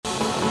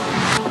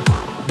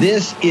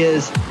This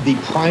is the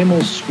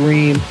primal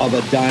scream of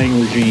a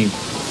dying regime.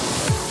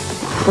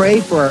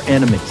 Pray for our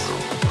enemies,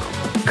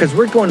 because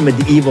we're going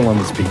medieval on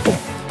these people.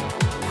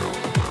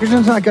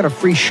 Here's not got a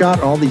free shot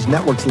on all these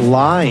networks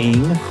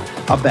lying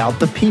about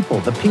the people.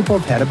 The people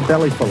have had a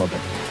belly full of it.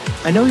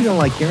 I know you don't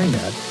like hearing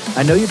that.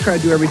 I know you try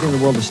to do everything in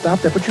the world to stop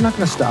that, but you're not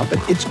going to stop it.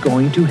 It's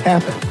going to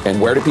happen.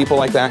 And where do people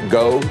like that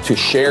go to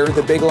share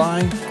the big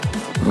lie?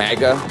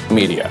 MAGA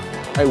media.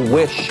 I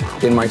wish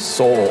in my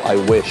soul, I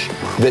wish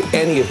that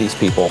any of these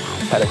people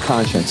had a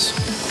conscience.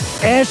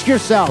 Ask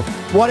yourself,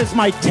 what is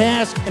my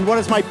task and what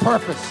is my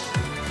purpose?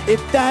 If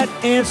that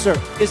answer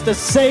is to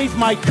save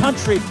my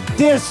country,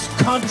 this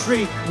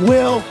country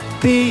will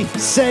be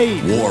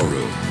saved. War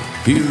Room.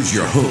 Here's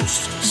your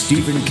host,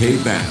 Stephen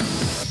K. Bannon.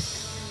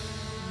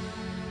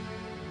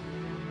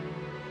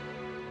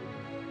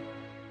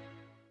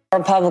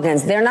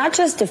 Republicans, they're not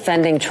just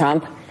defending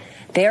Trump.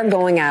 They're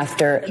going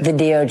after the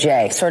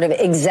DOJ, sort of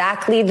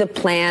exactly the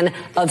plan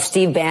of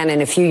Steve Bannon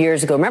a few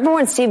years ago. Remember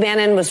when Steve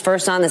Bannon was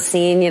first on the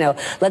scene,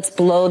 let's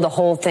blow the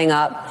whole thing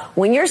up?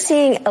 When you're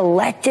seeing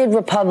elected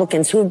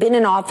Republicans who have been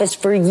in office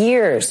for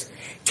years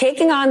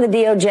taking on the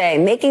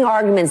DOJ, making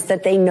arguments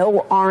that they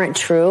know aren't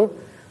true,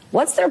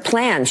 what's their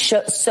plan?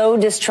 Sow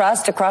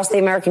distrust across the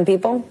American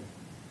people?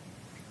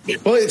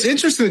 Well, it's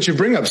interesting that you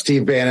bring up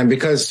Steve Bannon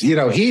because, he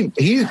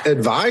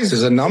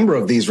advises a number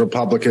of these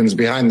Republicans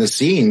behind the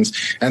scenes,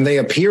 and they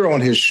appear on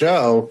his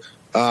show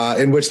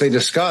in which they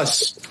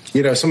discuss,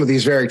 some of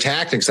these very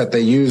tactics that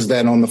they use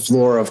then on the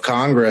floor of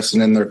Congress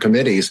and in their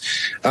committees.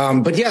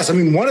 But yes,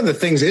 one of the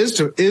things is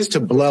to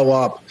blow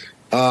up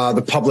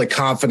the public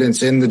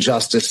confidence in the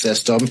justice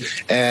system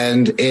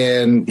and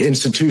in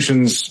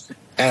institutions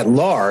at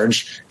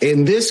large.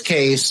 In this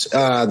case,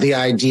 the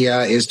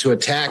idea is to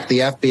attack the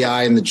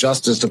FBI and the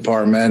Justice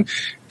Department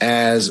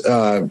as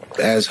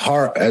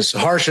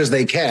harsh as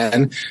they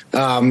can,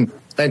 and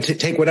to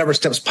take whatever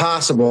steps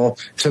possible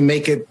to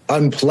make it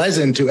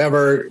unpleasant to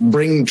ever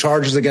bring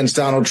charges against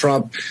Donald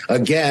Trump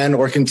again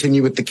or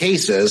continue with the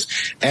cases.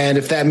 And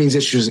if that means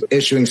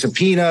issuing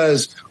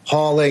subpoenas,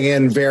 hauling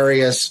in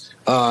various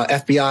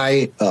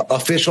FBI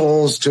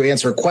officials to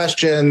answer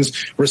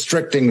questions,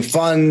 restricting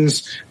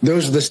funds,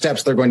 those are the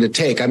steps they're going to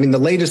take. The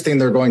latest thing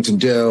they're going to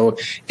do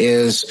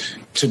is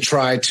to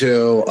try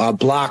to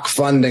block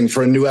funding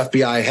for a new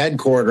FBI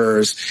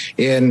headquarters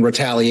in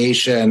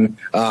retaliation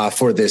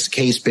for this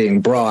case being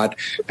brought.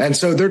 And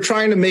so they're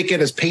trying to make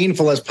it as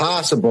painful as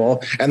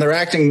possible. And they're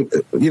acting,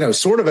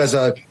 sort of as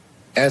a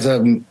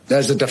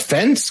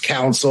defense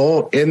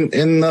counsel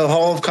in the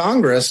Hall of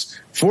Congress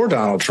for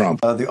Donald Trump.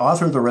 The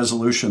author of the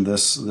resolution,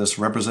 this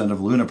Representative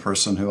Luna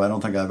person, who I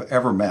don't think I've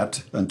ever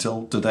met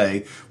until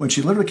today, when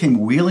she literally came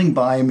wheeling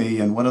by me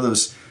in one of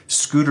those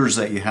scooters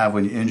that you have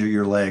when you injure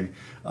your leg,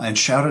 and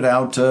shouted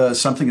out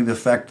something to the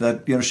effect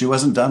that she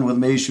wasn't done with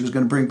me. She was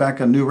going to bring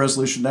back a new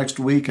resolution next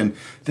week, and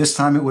this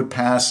time it would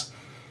pass.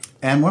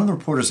 And one of the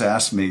reporters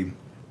asked me,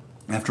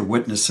 after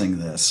witnessing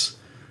this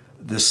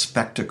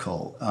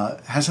spectacle,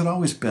 has it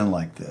always been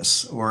like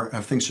this, or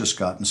have things just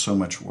gotten so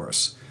much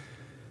worse?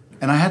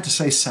 And I had to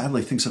say,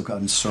 sadly, things have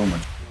gotten so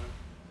much.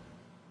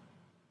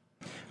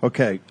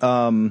 Okay,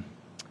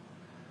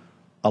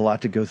 a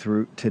lot to go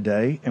through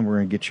today, and we're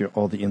going to get you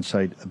all the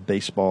inside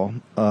baseball.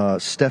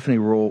 Stephanie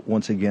Ruhle,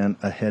 once again,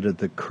 ahead of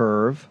the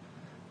curve.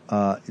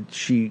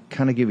 She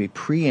kind of gave a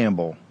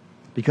preamble,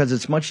 because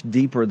it's much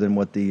deeper than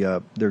what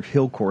their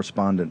Hill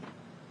correspondent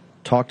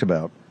talked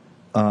about.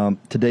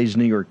 Today's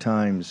New York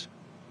Times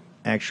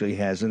actually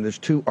has, and there's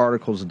two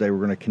articles today. We're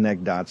going to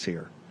connect dots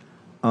here.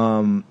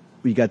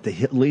 We got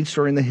the lead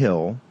story in the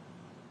Hill,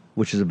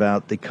 which is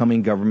about the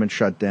coming government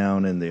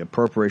shutdown and the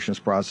appropriations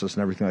process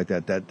and everything like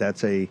that.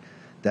 That's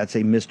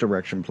a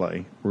misdirection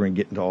play. We're going to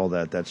get into all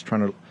that. That's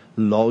trying to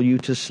lull you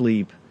to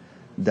sleep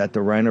that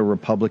the Rhino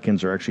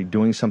Republicans are actually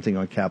doing something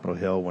on Capitol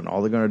Hill when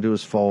all they're going to do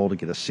is fold to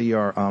get a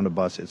CR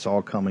omnibus. It's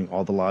all coming.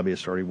 All the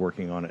lobbyists are already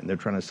working on it. And they're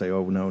trying to say,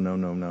 oh, no.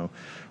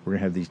 We're going to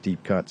have these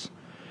deep cuts.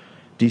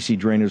 DC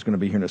Drainer is going to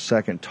be here in a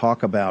second.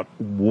 Talk about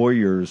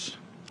warriors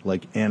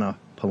like Anna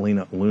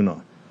Paulina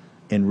Luna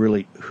and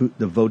really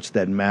the votes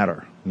that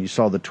matter. And you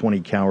saw the 20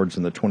 cowards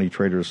and the 20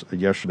 traitors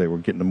yesterday. We're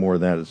getting to more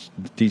of that.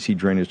 DC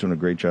Drainer is doing a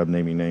great job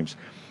naming names.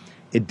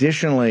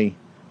 Additionally,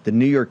 the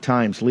New York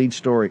Times lead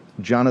story,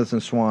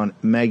 Jonathan Swan,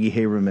 Maggie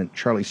Haberman,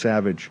 Charlie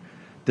Savage.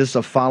 This is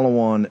a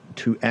follow-on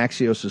to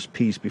Axios'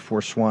 piece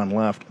before Swan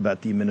left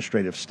about the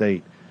administrative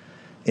state.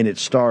 And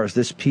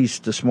this piece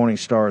this morning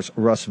stars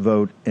Russ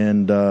Vought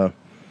and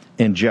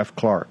Jeff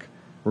Clark.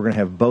 We're going to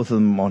have both of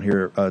them on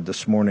here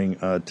this morning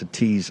to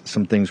tease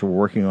some things we're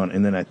working on.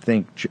 And then I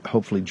think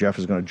hopefully Jeff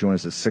is going to join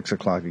us at 6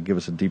 o'clock and give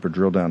us a deeper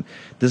drill down.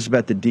 This is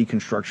about the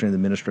deconstruction of the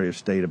administrative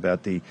state,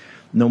 about the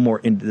no more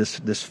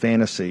this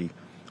fantasy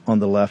on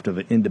the left of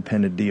an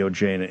independent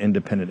DOJ and an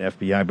independent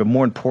FBI. But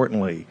more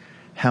importantly,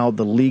 how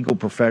the legal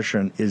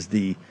profession is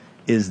the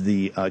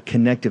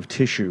connective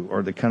tissue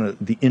or the kind of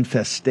the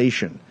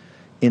infestation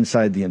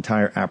inside the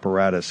entire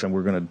apparatus. And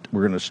we're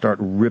going to start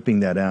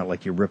ripping that out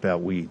like you rip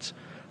out weeds.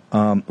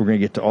 We're going to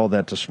get to all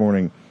that this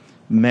morning.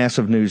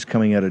 Massive news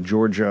coming out of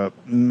Georgia.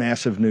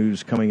 Massive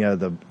news coming out of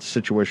the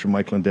situation with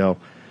Mike Lindell.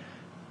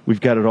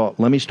 We've got it all.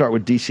 Let me start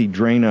with DC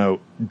Drano.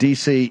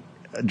 DC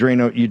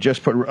Drano, you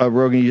just put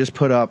Rogan. You just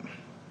put up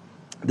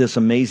this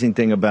amazing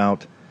thing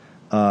about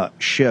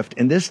shift,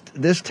 and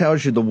this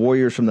tells you the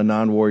warriors from the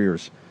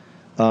non-warriors.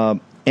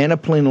 Anna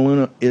Paulina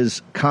Luna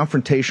is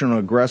confrontational and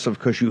aggressive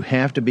because you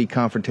have to be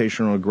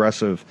confrontational and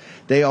aggressive.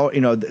 They all,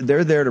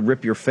 they're there to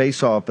rip your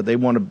face off, but they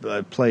want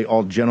to play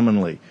all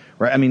gentlemanly,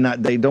 right? I mean,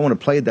 they don't want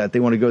to play that. They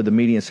want to go to the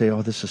media and say,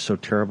 "Oh, this is so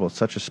terrible. It's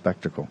such a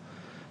spectacle."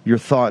 Your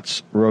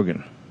thoughts,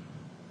 Rogan?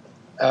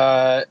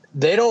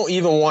 They don't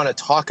even want to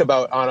talk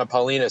about Anna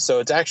Paulina. So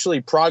it's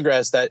actually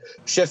progress that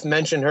Schiff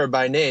mentioned her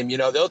by name.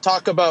 They'll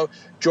talk about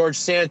George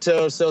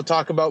Santos. They'll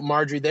talk about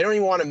Marjorie. They don't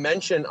even want to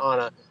mention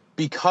Anna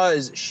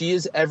because she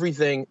is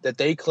everything that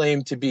they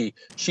claim to be.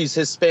 She's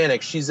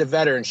Hispanic. She's a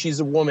veteran.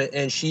 She's a woman,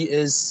 and she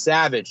is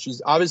savage.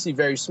 She's obviously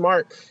very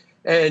smart.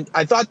 And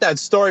I thought that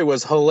story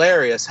was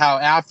hilarious, how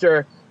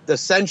after the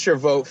censure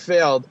vote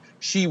failed,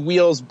 she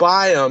wheels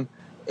by him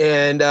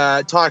and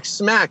talks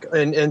smack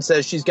and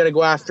says she's going to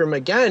go after him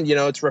again.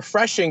 It's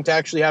refreshing to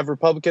actually have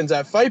Republicans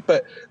that fight.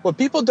 But what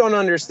people don't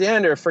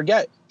understand or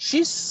forget,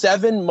 she's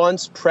 7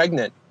 months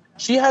pregnant.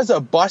 She has a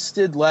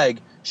busted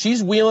leg.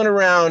 She's wheeling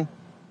around.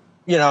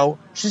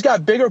 She's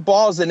got bigger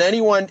balls than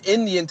anyone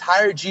in the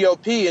entire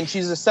GOP, and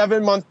she's a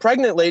 7-month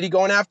pregnant lady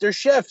going after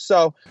Schiff.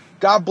 So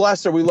God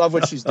bless her. We love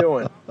what she's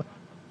doing.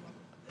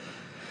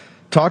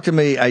 Talk to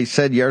me. I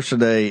said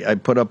yesterday, I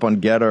put up on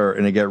Getter,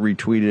 and it got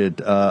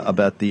retweeted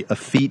about the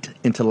effete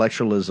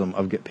intellectualism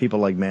of people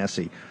like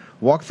Massey.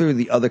 Walk through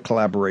the other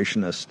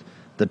collaborationists,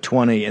 the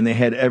 20, and they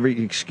had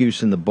every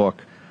excuse in the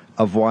book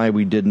of why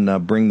we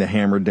didn't bring the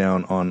hammer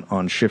down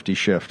on Shifty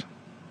Shift.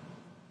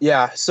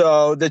 Yeah,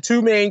 so the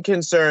two main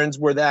concerns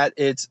were that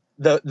it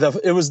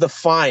was the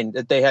fine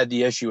that they had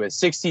the issue with,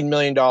 $16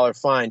 million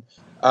fine.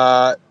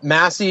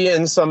 Massey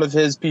and some of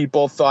his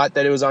people thought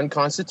that it was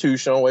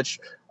unconstitutional, which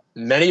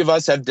many of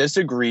us have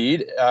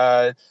disagreed.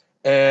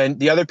 And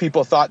the other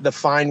people thought the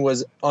fine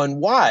was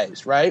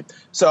unwise, right?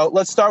 So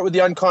let's start with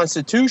the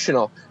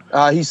unconstitutional.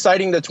 He's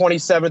citing the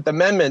 27th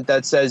Amendment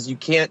that says you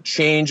can't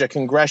change a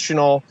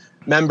congressional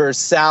member's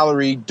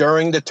salary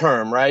during the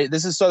term, right?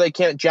 This is so they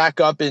can't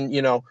jack up and,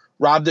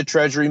 rob the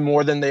Treasury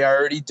more than they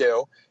already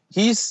do.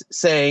 He's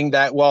saying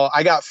that, well,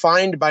 I got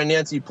fined by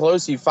Nancy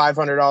Pelosi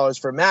 $500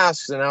 for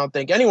masks, and I don't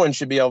think anyone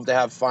should be able to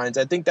have fines.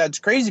 I think that's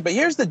crazy. But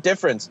here's the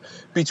difference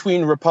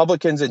between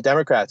Republicans and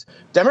Democrats.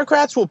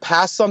 Democrats will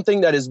pass something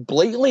that is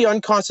blatantly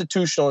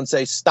unconstitutional and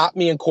say, stop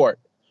me in court.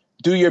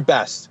 Do your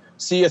best.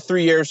 See you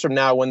 3 years from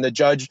now when the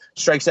judge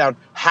strikes down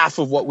half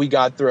of what we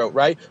got through,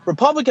 right?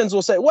 Republicans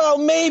will say, well,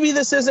 maybe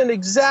this isn't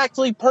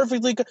exactly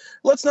perfectly.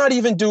 Let's not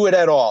even do it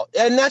at all.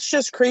 And that's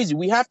just crazy.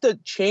 We have to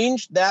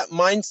change that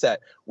mindset.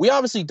 We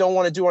obviously don't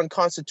want to do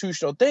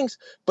unconstitutional things,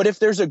 but if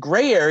there's a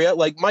gray area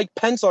like Mike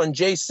Pence on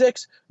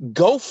J6,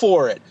 go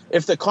for it.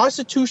 If the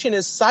Constitution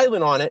is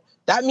silent on it,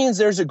 that means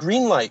there's a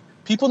green light.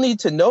 People need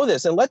to know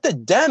this, and let the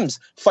Dems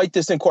fight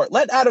this in court.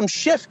 Let Adam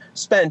Schiff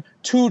spend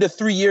 2 to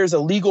 3 years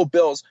of legal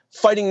bills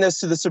fighting this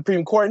to the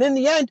Supreme Court. And in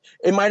the end,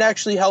 it might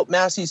actually help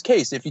Massey's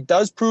case. If he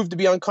does prove to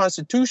be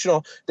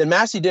unconstitutional, then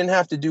Massey didn't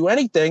have to do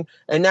anything.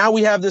 And now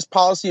we have this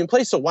policy in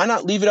place. So why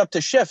not leave it up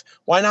to Schiff?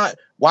 Why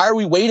are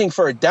we waiting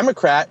for a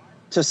Democrat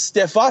to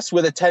stiff us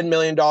with a $10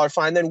 million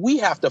fine? Then we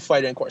have to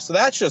fight in court. So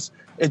that's just,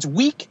 it's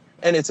weak.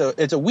 And it's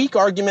a weak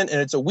argument,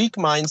 and it's a weak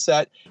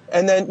mindset.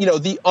 And then,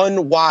 the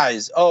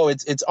unwise. Oh,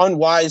 it's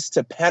unwise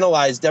to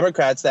penalize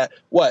Democrats that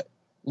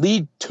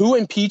lead 2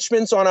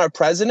 impeachments on our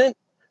president,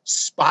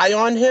 spy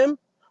on him,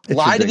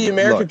 lie to the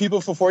American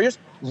people for 4 years,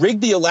 rig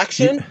the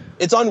election.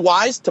 It's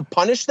unwise to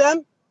punish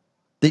them.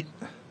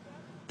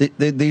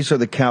 These are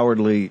the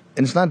cowardly,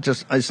 and it's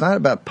not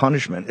about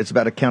punishment. It's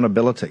about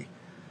accountability.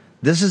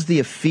 This is the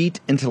effete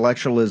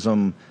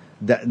intellectualism,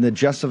 that the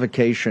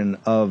justification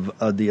of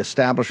the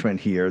establishment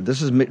here.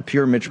 This is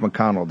pure Mitch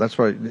McConnell. That's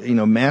why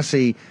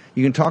Massey.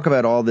 You can talk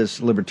about all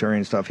this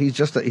libertarian stuff. He's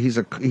just a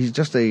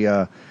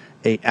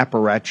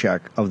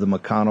apparatchik of the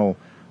McConnell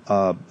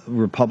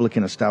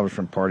Republican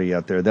establishment party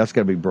out there. That's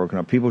got to be broken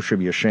up. People should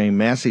be ashamed.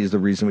 Massey is the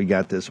reason we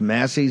got this.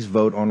 Massey's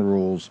vote on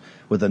rules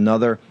with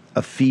another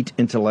effete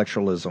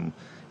intellectualism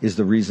is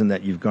the reason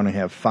that you're going to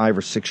have $5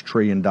 or $6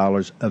 trillion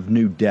of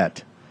new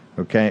debt.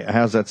 Okay,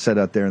 how's that set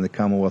out there in the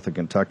Commonwealth of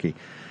Kentucky?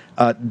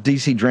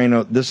 DC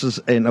Drano, this is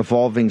an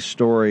evolving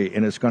story,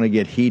 and it's going to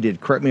get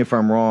heated. Correct me if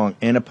I'm wrong.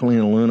 Anna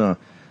Paulina Luna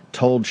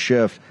told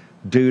Schiff,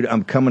 dude,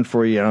 I'm coming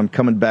for you, and I'm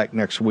coming back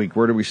next week.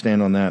 Where do we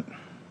stand on that?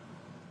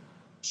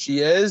 She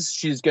is.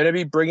 She's going to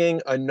be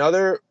bringing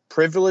another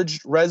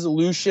privileged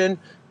resolution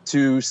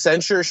to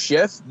censure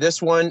Schiff.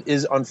 This one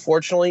is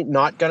unfortunately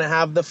not going to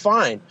have the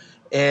fine.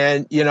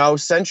 And,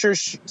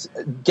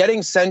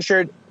 getting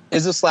censured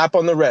is a slap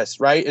on the wrist,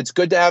 right? It's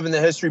good to have in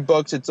the history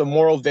books. It's a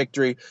moral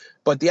victory.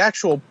 But the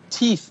actual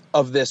teeth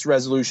of this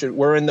resolution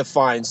were in the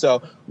fine.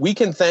 So we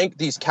can thank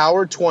these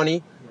coward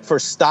 20 for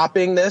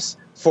stopping this,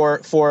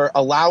 for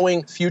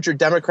allowing future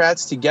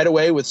Democrats to get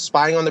away with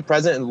spying on the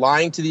president and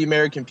lying to the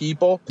American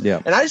people.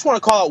 Yeah. And I just want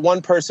to call out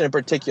one person in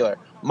particular,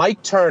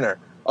 Mike Turner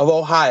of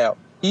Ohio.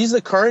 He's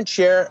the current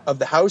chair of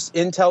the House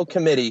Intel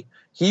Committee.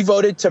 He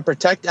voted to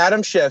protect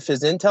Adam Schiff,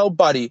 his Intel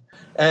buddy.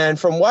 And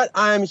from what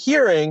I'm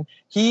hearing,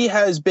 he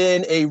has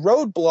been a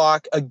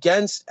roadblock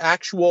against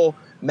actual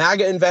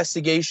MAGA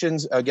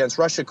investigations, against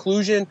Russia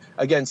collusion,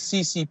 against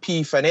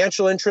CCP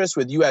financial interests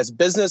with U.S.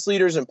 business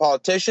leaders and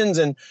politicians.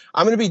 And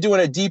I'm going to be doing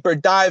a deeper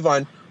dive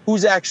on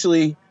who's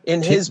actually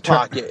in his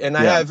pocket. And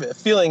I have a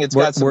feeling it's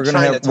got some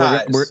China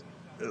ties.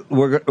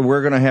 We're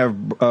going to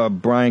have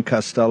Brian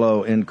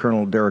Costello and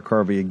Colonel Derek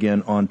Harvey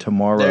again on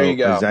tomorrow. There you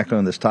go. Exactly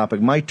on this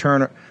topic. Mike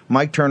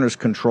Turner's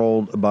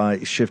controlled by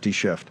Shifty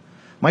Shift.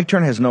 Mike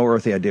Turner has no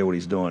earthly idea what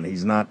he's doing.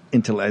 He's not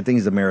I think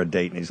he's the mayor of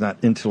Dayton. He's not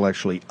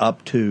intellectually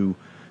up to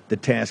the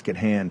task at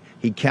hand.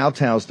 He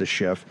kowtows to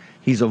Schiff.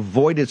 He's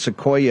avoided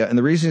Sequoia, and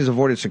the reason he's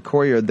avoided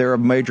Sequoia, they're a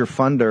major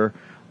funder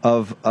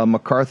of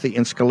McCarthy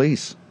and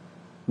Scalise.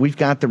 We've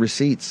got the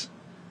receipts.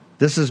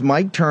 This is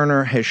Mike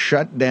Turner has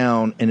shut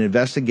down an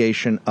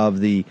investigation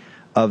of the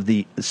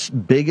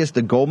biggest,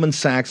 the Goldman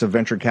Sachs of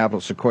venture capital,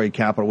 Sequoia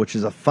Capital, which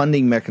is a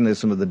funding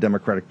mechanism of the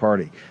Democratic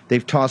Party.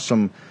 They've tossed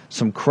some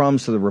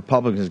crumbs to the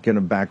Republicans to get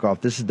them back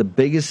off. This is the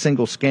biggest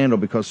single scandal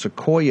because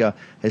Sequoia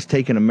has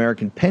taken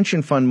American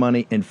pension fund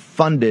money and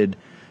funded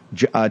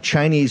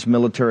Chinese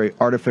military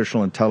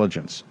artificial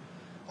intelligence,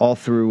 all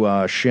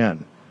through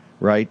Shen,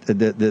 right? The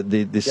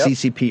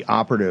CCP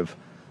operative.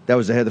 That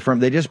was the head of the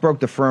firm. They just broke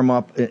the firm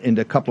up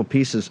into a couple of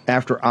pieces.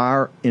 After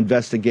our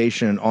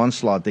investigation and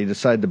onslaught, they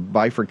decided to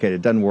bifurcate it.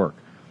 It doesn't work.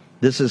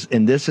 This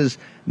is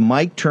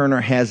Mike Turner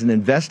has an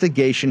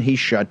investigation he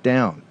shut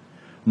down.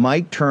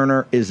 Mike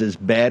Turner is as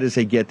bad as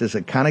they get. This is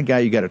the kind of guy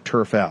you got to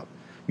turf out.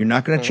 You're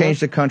not going to change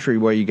the country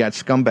where you got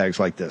scumbags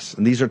like this.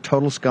 And these are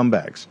total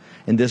scumbags.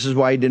 And this is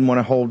why he didn't want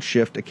to hold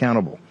Schiff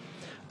accountable.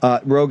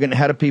 Rogan,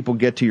 how do people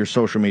get to your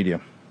social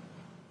media?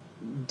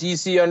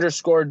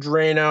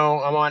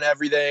 DC_Drano. I'm on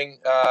everything.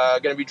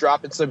 Going to be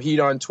dropping some heat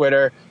on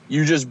Twitter.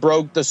 You just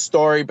broke the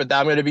story, but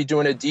I'm going to be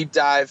doing a deep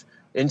dive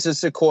into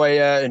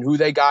Sequoia and who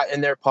they got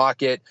in their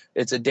pocket.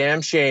 It's a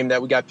damn shame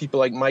that we got people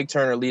like Mike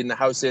Turner leading the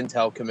House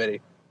Intel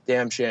Committee.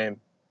 Damn shame.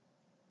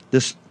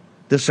 This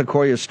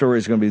Sequoia story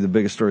is going to be the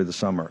biggest story of the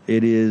summer.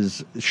 It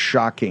is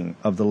shocking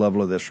of the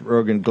level of this.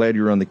 Rogan, glad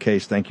you're on the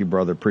case. Thank you,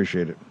 brother.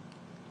 Appreciate it.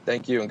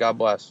 Thank you, and God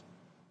bless.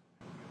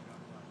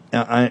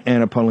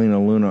 Anna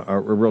Paulina Luna, a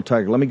real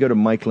tiger. Let me go to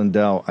Mike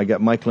Lindell. I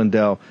got Mike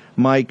Lindell.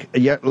 Mike,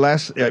 we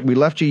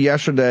left you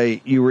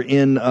yesterday. You were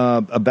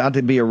about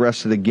to be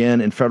arrested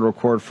again in federal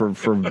court for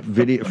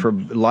video for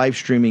live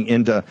streaming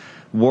into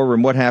War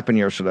Room. What happened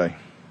yesterday?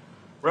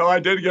 Well, I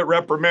did get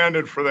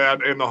reprimanded for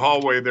that in the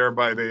hallway there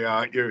by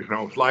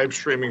the live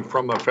streaming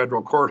from the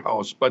federal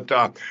courthouse.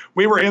 But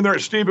we were in there,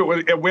 Steve.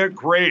 It went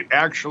great,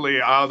 actually.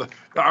 The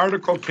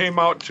article came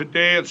out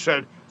today. It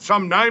said,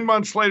 some 9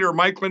 months later,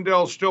 Mike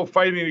Lindell is still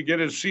fighting to get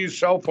his seized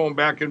cell phone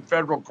back in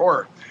federal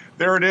court.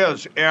 There it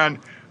is. And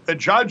the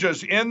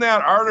judges in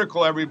that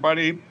article,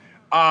 everybody,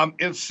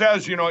 it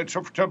says, to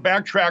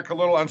backtrack a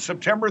little, on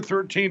September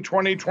 13,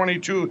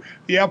 2022,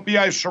 the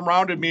FBI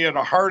surrounded me at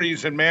a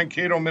Hardee's in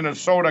Mankato,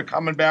 Minnesota,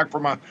 coming back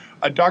from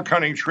a duck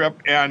hunting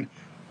trip. And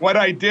what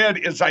I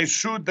did is I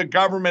sued the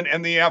government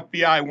and the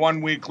FBI 1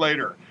 week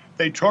later.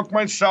 They took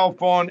my cell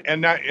phone,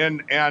 and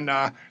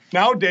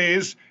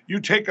nowadays, you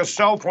take a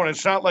cell phone,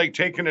 it's not like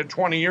taking it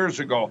 20 years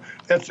ago.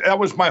 That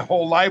was my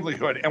whole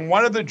livelihood. And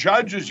one of the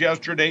judges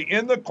yesterday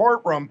in the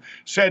courtroom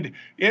said,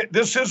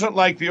 this isn't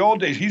like the old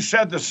days. He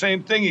said the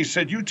same thing. He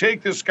said, you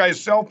take this guy's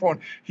cell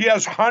phone. He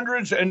has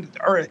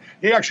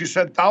he actually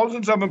said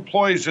thousands of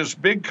employees, this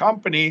big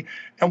company.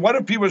 And what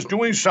if he was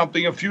doing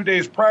something a few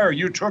days prior?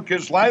 You took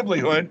his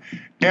livelihood.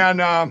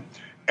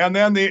 And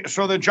then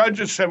the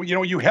judges said,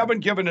 you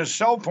haven't given his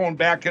cell phone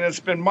back, and it's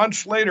been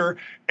months later,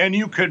 and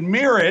you could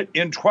mirror it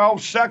in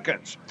 12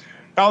 seconds.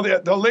 Now,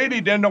 the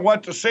lady didn't know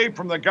what to say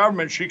from the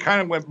government. She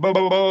kind of went, blah,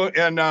 blah, blah,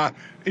 and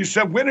he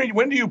said,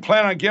 when do you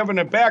plan on giving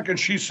it back? And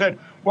she said,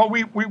 well,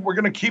 we're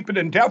going to keep it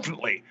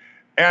indefinitely.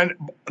 And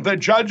the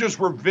judges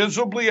were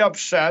visibly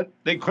upset.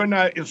 They couldn't,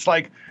 it's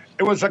like,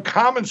 it was a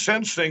common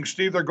sense thing,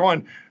 Steve. They're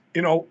going,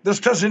 this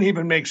doesn't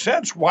even make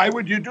sense. Why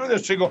would you do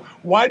this? They go,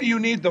 why do you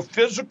need the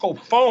physical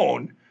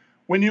phone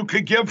when you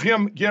could give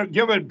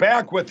it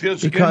back with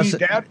his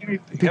data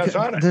he has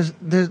on it?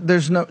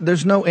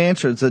 There's no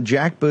answer. It's a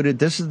jackbooted.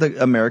 This is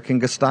the American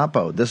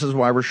Gestapo. This is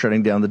why we're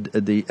shutting down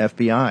the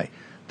FBI.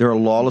 They're a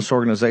lawless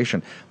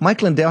organization.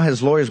 Mike Lindell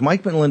has lawyers.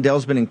 Mike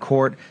Lindell's been in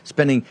court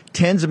spending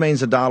tens of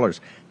millions of dollars.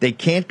 They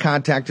can't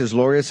contact his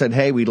lawyer. Said,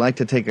 hey, we'd like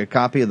to take a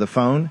copy of the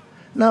phone.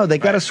 No, they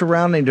got to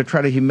surround him to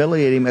try to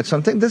humiliate him at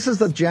something. This is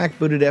the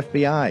jackbooted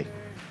FBI.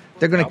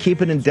 They're going to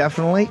keep it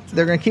indefinitely.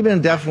 They're going to keep it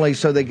indefinitely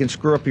so they can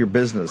screw up your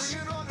business.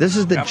 This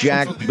is the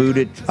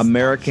jackbooted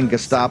American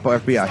Gestapo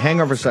FBI.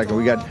 Hang on for a second.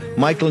 We got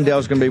Mike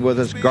Lindell's going to be with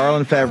us.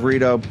 Garland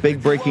Favorito.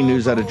 Big breaking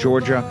news out of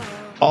Georgia.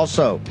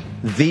 Also,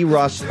 the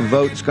Russ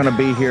Vote's going to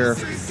be here.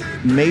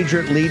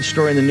 Major lead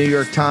story in the New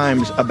York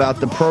Times about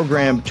the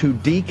program to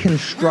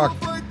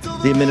deconstruct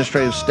the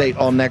administrative state,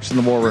 all next in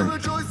the War Room.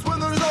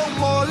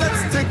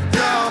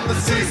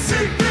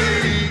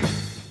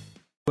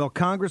 Well,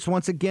 Congress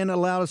once again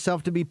allowed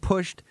itself to be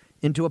pushed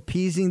into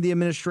appeasing the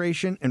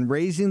administration and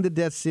raising the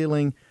debt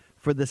ceiling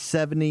for the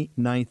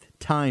 79th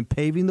time,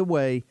 paving the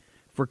way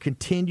for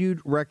continued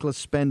reckless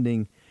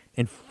spending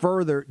and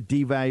further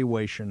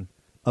devaluation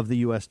of the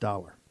U.S.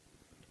 dollar.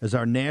 As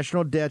our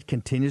national debt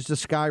continues to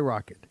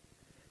skyrocket,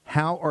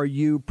 how are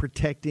you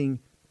protecting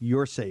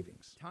your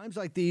savings? Times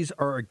like these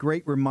are a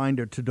great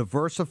reminder to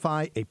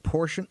diversify a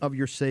portion of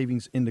your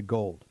savings into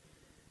gold.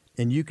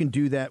 And you can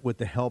do that with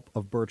the help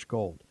of Birch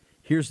Gold.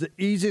 Here's the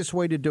easiest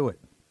way to do it.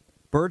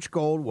 Birch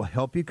Gold will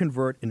help you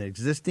convert an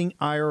existing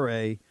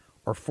IRA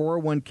or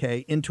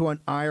 401k into an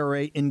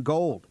IRA in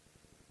gold,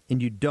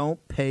 and you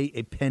don't pay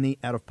a penny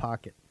out of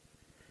pocket.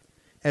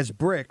 As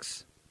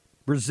BRICS,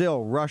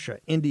 Brazil, Russia,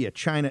 India,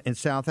 China, and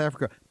South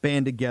Africa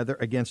band together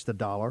against the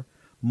dollar,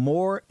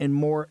 more and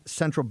more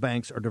central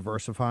banks are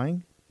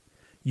diversifying.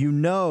 You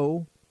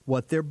know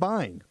what they're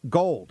buying,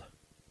 gold.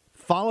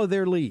 Follow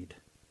their lead.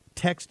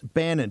 Text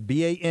Bannon,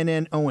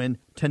 B-A-N-N-O-N,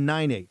 to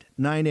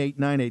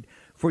 989898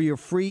 for your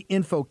free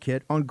info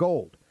kit on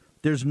gold.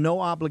 There's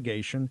no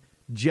obligation,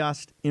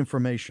 just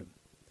information.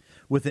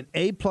 With an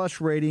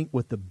A-plus rating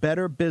with the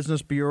Better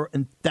Business Bureau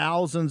and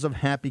thousands of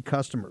happy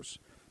customers,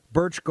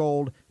 Birch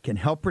Gold can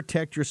help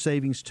protect your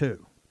savings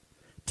too.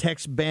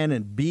 Text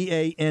Bannon,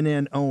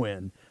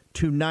 B-A-N-N-O-N,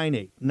 to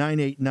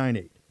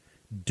 989898.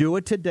 Do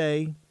it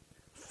today.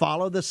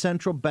 Follow the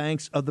central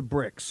banks of the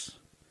BRICS.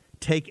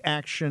 Take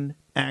action,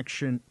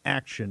 action,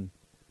 action,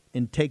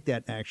 and take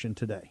that action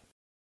today.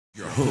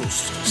 Your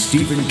host,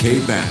 Stephen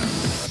K. Bannon.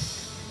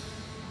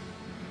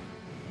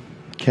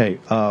 Okay,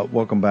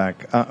 welcome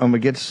back. I'm going to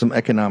get to some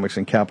economics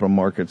and capital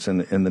markets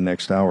in the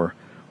next hour.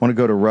 I want to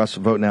go to Russ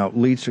Vogt now.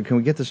 Leadster, can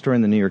we get the story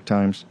in the New York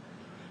Times?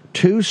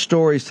 Two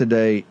stories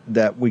today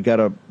that we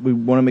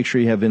want to make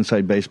sure you have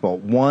inside baseball.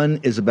 One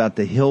is about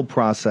the Hill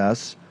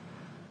process.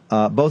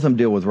 Both of them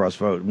deal with Russ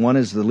Vogt. One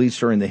is the lead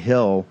story in the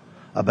Hill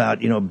about,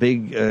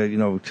 big,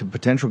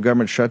 potential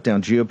government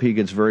shutdown. GOP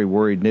gets very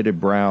worried, knitted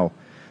brow.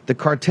 The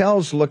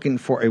cartel's looking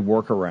for a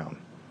workaround.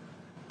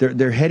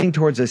 They're heading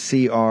towards a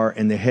CR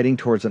and they're heading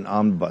towards an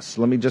omnibus.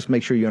 Let me just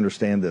make sure you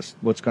understand this,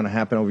 what's going to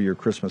happen over your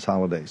Christmas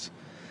holidays.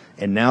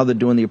 And now they're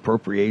doing the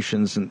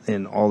appropriations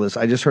and all this.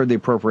 I just heard the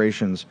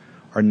appropriations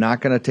are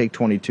not going to take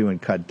 22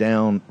 and cut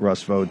down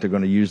Russ Vogt. They're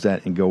going to use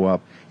that and go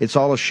up. It's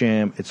all a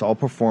sham. It's all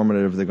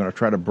performative. They're going to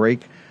try to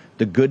break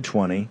the good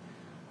 20,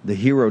 the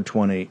hero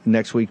 20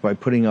 next week by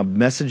putting up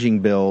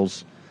messaging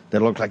bills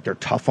that look like they're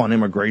tough on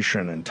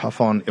immigration and tough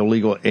on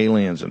illegal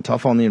aliens and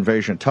tough on the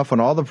invasion, tough on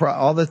all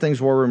the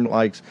things War Room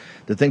likes.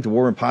 To think the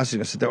War Room posse is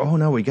going to sit there. Oh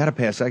no, we got to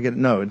pass that.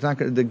 No, it's not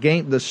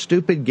going. The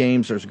stupid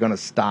games are going to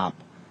stop.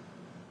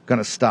 Going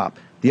to stop.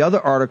 The other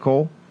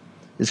article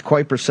is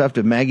quite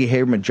perceptive. Maggie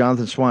Haberman,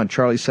 Jonathan Swan,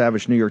 Charlie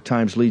Savage, New York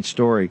Times lead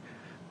story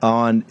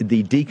on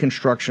the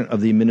deconstruction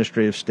of the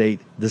administrative state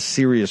the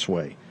serious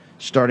way,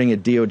 starting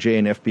at DOJ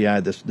and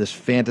FBI. This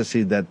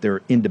fantasy that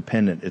they're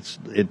independent.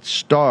 It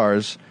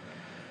stars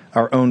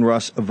our own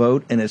Russ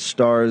Vogt, and it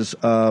stars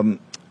a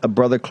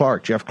brother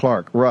Clark, Jeff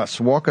Clark. Russ,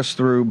 walk us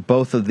through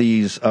both of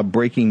these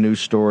breaking news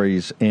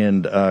stories,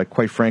 and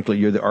quite frankly,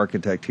 you're the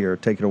architect here.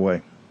 Take it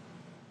away.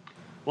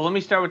 Well, let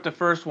me start with the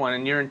first one,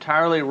 and you're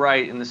entirely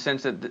right in the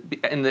sense that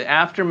in the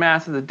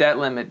aftermath of the debt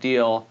limit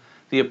deal,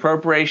 the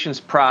appropriations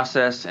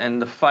process and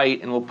the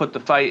fight, and we'll put the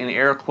fight in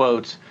air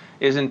quotes,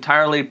 is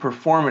entirely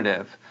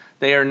performative.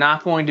 They are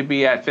not going to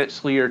be at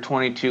fiscal year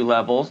 22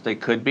 levels. They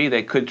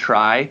could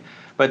try,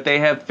 but they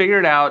have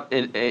figured out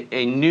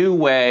a new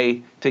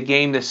way to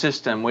game the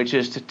system, which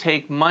is to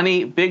take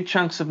money, big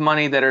chunks of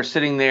money that are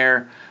sitting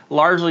there,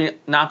 largely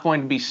not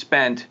going to be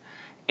spent,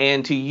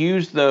 and to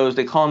use those,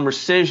 they call them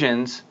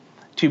rescissions,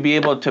 to be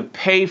able to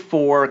pay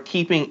for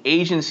keeping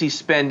agency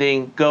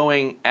spending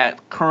going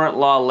at current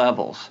law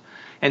levels.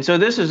 And so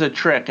this is a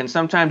trick, and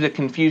sometimes it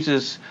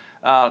confuses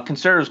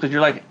conservatives because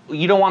you're like,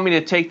 you don't want me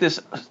to take this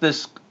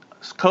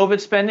COVID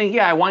spending?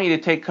 Yeah, I want you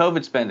to take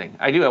COVID spending.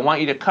 I do. I want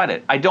you to cut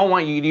it. I don't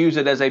want you to use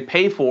it as a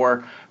pay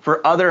for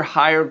other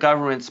higher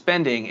government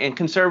spending. And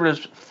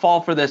conservatives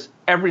fall for this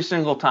every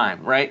single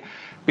time, right?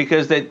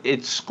 Because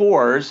it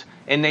scores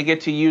and they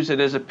get to use it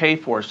as a pay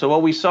for. So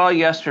what we saw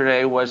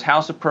yesterday was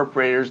House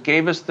appropriators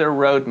gave us their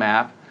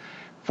roadmap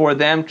for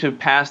them to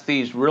pass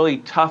these really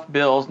tough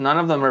bills. None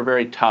of them are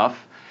very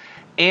tough.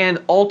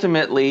 And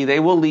ultimately, they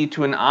will lead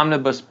to an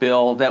omnibus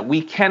bill that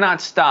we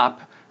cannot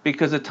stop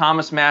because of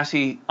Thomas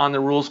Massey on the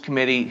Rules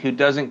Committee, who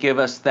doesn't give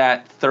us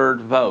that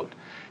third vote.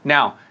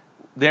 Now,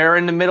 they're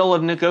in the middle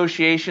of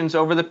negotiations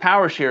over the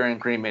power sharing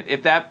agreement.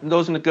 If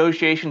those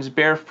negotiations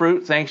bear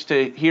fruit, thanks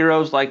to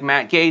heroes like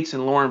Matt Gaetz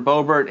and Lauren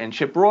Boebert and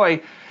Chip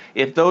Roy,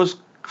 if those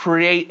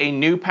create a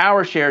new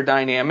power share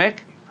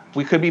dynamic,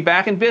 we could be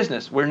back in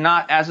business. We're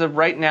not as of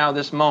right now,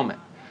 this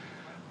moment.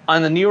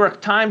 On the New York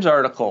Times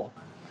article,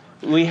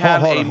 we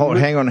have hold on.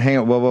 Hang on.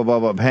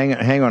 Whoa. Hang on.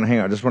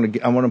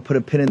 I want to put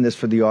a pin in this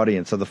for the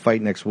audience of the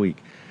fight next week.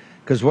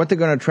 Because what they're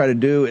going to try to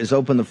do is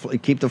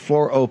keep the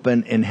floor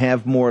open and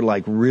have more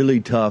like really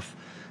tough,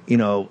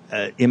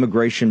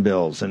 immigration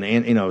bills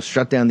and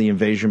shut down the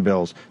invasion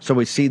bills. So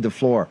we cede the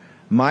floor.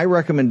 My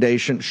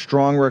recommendation,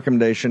 strong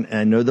recommendation, and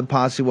I know the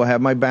posse will have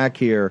my back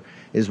here,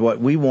 is what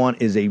we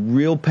want is a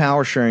real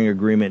power sharing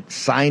agreement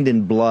signed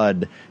in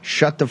blood.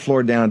 Shut the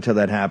floor down until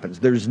that happens.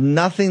 There's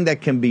nothing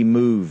that can be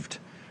moved,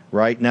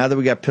 right? Now that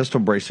we got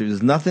pistol bracelets,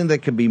 there's nothing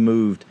that can be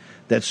moved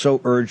that's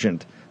so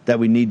urgent that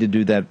we need to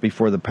do that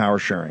before the power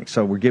sharing.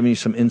 So we're giving you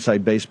some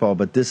inside baseball,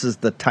 but this is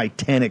the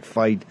titanic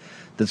fight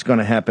that's going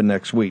to happen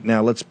next week.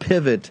 Now let's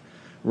pivot,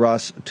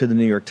 Russ, to the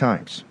New York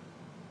Times.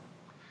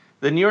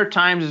 The New York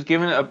Times has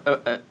given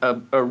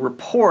a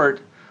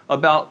report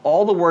about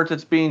all the work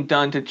that's being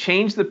done to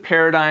change the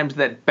paradigms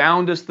that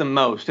bound us the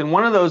most. And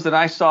one of those that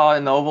I saw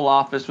in the Oval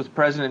Office with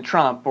President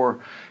Trump,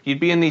 or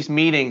you'd be in these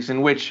meetings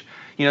in which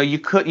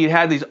you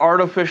had these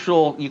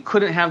artificial, you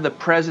couldn't have the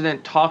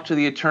president talk to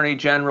the attorney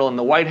general, and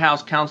the White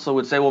House counsel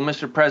would say, well,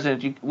 Mr.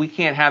 President, we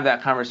can't have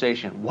that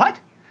conversation. What?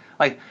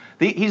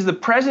 He's the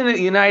president of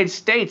the United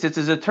States. It's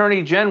his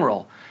attorney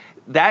general.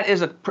 That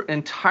is an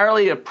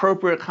entirely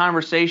appropriate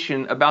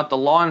conversation about the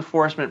law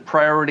enforcement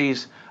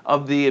priorities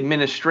of the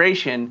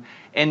administration.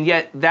 And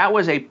yet that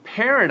was a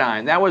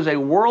paradigm, that was a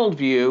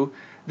worldview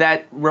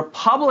that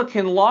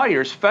Republican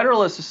lawyers,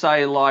 Federalist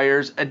Society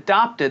lawyers,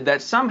 adopted,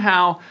 that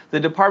somehow the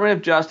Department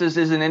of Justice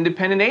is an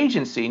independent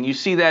agency. And you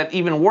see that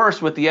even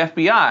worse with the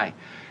FBI.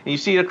 And you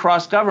see it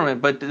across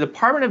government. But the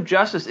Department of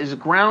Justice is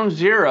ground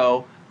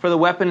zero for the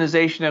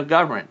weaponization of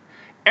government.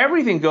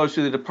 Everything goes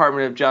through the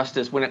Department of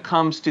Justice when it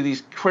comes to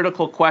these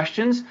critical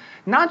questions,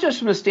 not just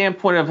from the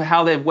standpoint of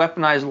how they've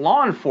weaponized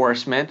law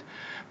enforcement,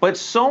 but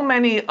so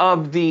many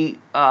of the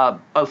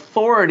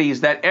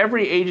authorities that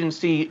every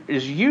agency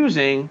is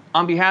using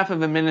on behalf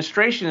of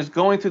administration is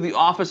going through the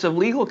Office of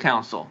Legal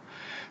Counsel.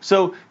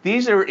 So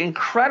these are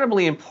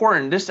incredibly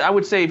important. This, I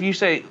would say, if you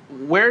say,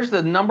 where's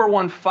the number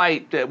one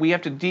fight that we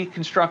have to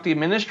deconstruct the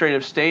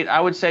administrative state, I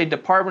would say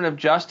Department of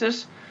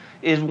Justice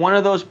is one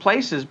of those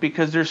places,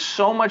 because there's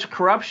so much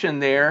corruption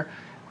there,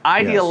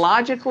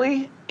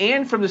 ideologically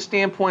and from the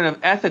standpoint of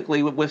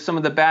ethically, with some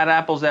of the bad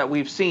apples that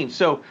we've seen.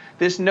 So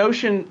this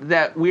notion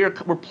that we're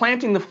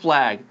planting the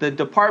flag, the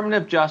Department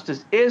of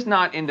Justice is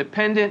not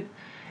independent,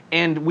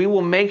 and we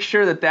will make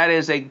sure that that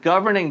is a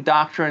governing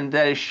doctrine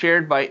that is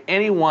shared by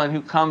anyone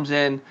who comes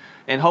in,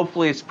 and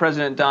hopefully it's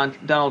President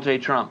Donald J.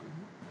 Trump.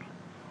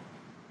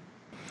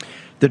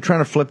 They're trying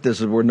to flip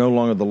this as we're no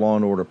longer the law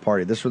and order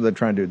party. This is what they're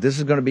trying to do. This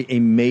is going to be a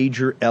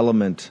major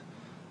element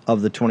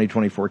of the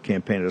 2024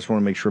 campaign. I just want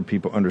to make sure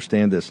people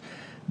understand this.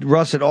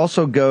 Russ, it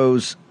also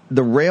goes,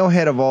 the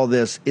railhead of all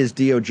this is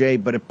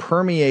DOJ, but it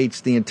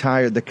permeates the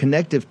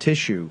connective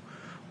tissue,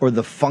 or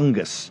the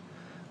fungus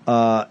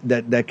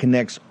that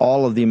connects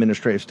all of the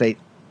administrative state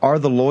are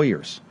the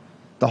lawyers.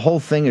 The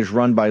whole thing is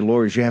run by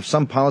lawyers. You have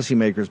some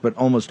policymakers, but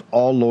almost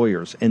all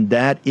lawyers. And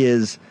that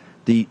is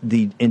in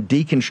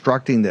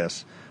deconstructing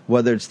this,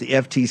 whether it's the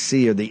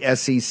FTC or the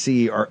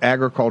SEC or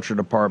Agriculture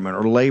Department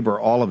or Labor,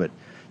 all of it.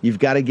 You've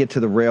got to get to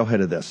the railhead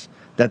of this,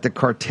 that the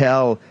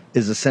cartel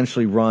is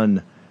essentially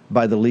run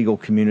by the legal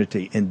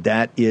community, and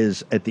that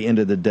is, at the end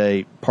of the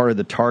day, part of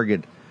the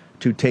target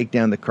to take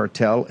down the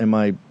cartel. Am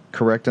I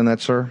correct on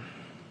that, sir?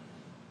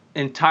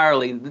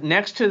 Entirely.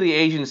 Next to the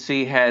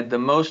agency head, the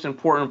most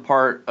important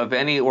part of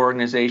any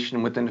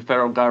organization within the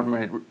federal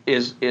government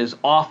is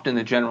often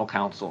the general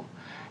counsel.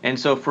 And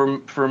so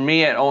for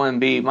me at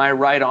OMB, my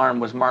right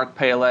arm was Mark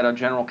Paoletta,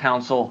 general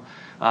counsel,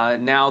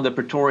 now the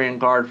Praetorian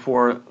Guard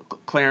for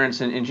Clarence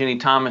and Ginny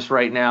Thomas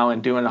right now,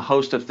 and doing a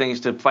host of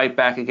things to fight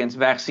back against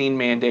vaccine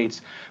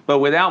mandates. But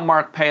without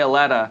Mark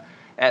Paoletta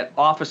at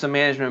Office of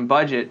Management and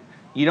Budget,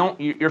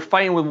 you're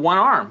fighting with one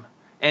arm,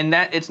 and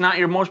that it's not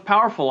your most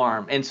powerful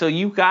arm. And so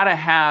you've got to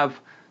have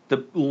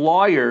the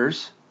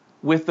lawyers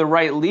with the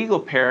right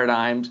legal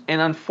paradigms. And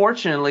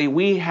unfortunately,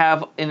 we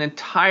have an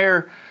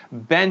entire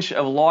bench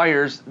of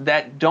lawyers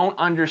that don't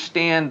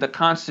understand the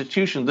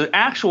Constitution, the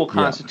actual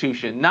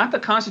Constitution, not the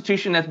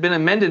Constitution that's been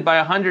amended by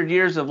 100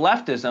 years of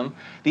leftism,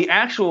 the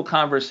actual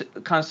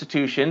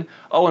Constitution.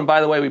 Oh, and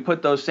by the way, we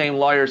put those same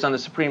lawyers on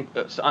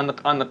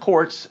the on the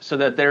courts so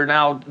that they're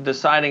now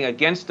deciding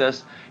against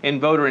us in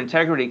voter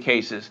integrity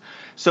cases.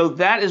 So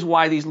that is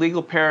why these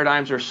legal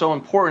paradigms are so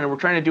important, and we're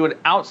trying to do it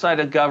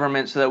outside of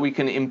government so that we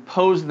can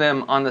impose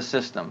them on the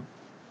system.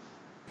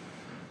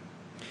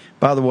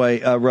 By the way,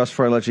 Russ,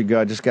 before I let you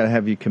go, I just got to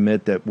have you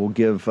commit that we'll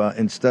give,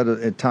 instead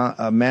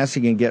of Massey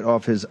can get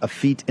off his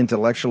effete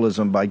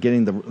intellectualism by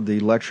getting the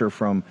lecture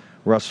from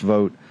Russ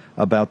Vogt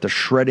about the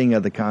shredding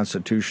of the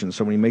Constitution.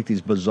 So when you make these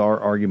bizarre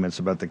arguments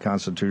about the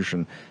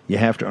Constitution, you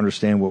have to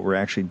understand what we're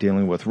actually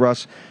dealing with.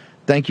 Russ,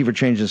 thank you for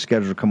changing the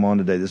schedule to come on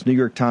today. This New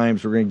York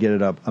Times, we're going to get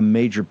it up, a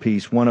major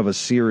piece, one of a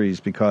series,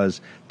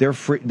 because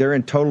they're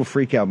in total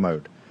freak-out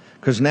mode.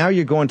 Because now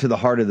you're going to the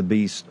heart of the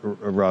beast,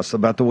 Russ,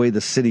 about the way the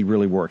city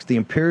really works, the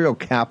imperial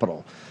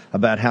capital,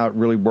 about how it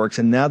really works.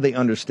 And now they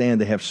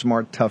understand they have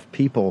smart, tough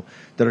people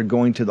that are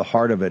going to the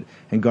heart of it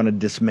and going to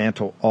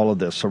dismantle all of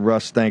this. So,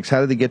 Russ, thanks.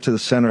 How do they get to the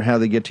center? How do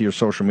they get to your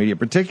social media?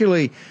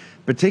 Particularly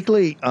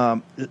particularly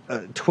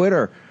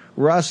Twitter.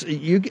 Russ,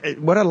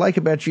 what I like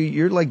about you,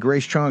 you're like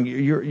Grace Chung.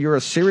 You're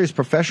a serious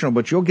professional,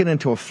 but you'll get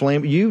into a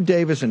flame. You,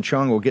 Davis, and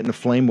Chung will get into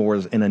flame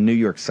wars in a New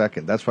York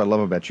second. That's what I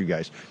love about you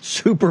guys.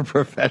 Super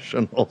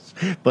professionals,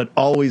 but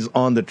always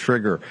on the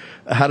trigger.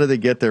 How did they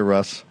get there,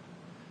 Russ?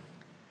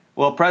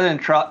 Well,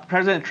 President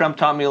Trump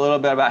taught me a little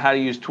bit about how to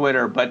use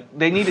Twitter, but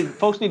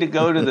folks need to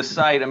go to the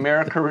site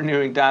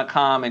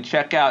AmericaRenewing.com and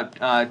check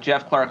out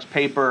Jeff Clark's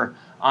paper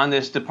on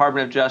this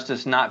Department of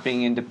Justice not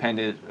being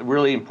independent. A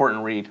really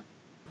important read.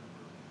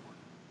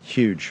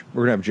 Huge.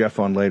 We're going to have Jeff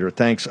on later.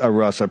 Thanks,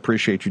 Russ. I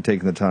appreciate you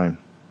taking the time.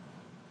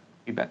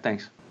 You bet.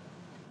 Thanks.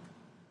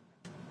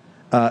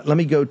 Let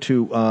me go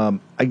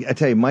to, I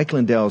tell you, Mike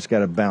Lindell's got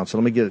to bounce. So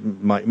let me get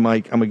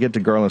Mike. I'm going to get to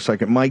Garland in a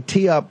second. Mike,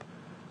 tee up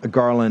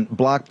Garland.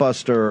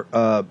 Blockbuster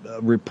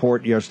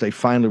report yesterday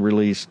finally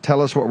released.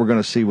 Tell us what we're going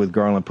to see with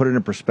Garland. Put it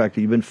in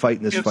perspective. You've been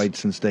fighting this fight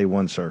since day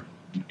one, sir.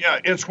 Yeah,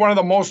 it's one of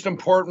the most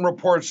important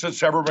reports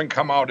that's ever been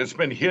come out. It's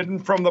been hidden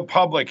from the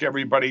public,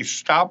 everybody.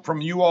 Stopped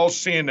from you all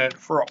seeing it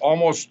for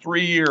almost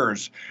 3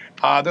 years.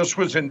 This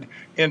was in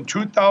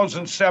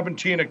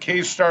 2017. A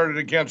case started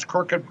against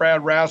Crooked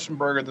Brad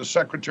Rassenberger, the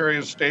Secretary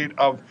of State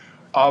of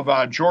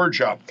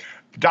Georgia.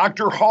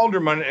 Dr.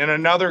 Halderman and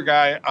another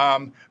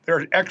guy,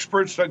 they're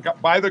experts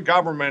that by the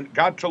government,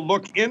 got to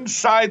look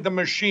inside the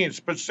machine,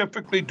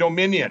 specifically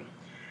Dominion.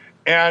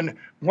 And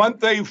what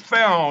they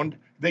found,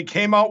 they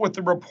came out with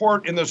the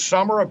report in the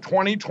summer of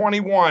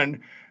 2021,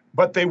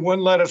 but they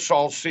wouldn't let us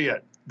all see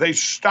it. They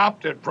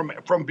stopped it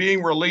from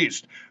being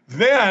released.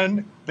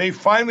 Then they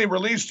finally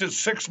released it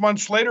 6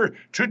 months later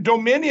to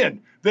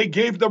Dominion. They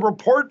gave the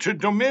report to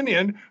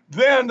Dominion.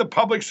 Then the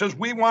public says,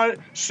 we want it.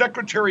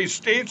 Secretary of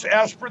State's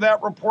asked for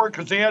that report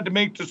because they had to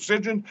make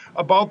decisions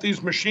about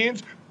these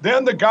machines.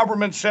 Then the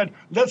government said,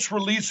 let's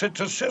release it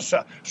to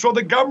CISA. So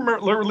the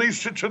government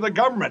released it to the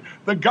government.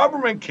 The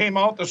government came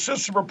out, the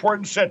CISA report,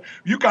 and said,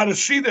 you got to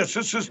see this.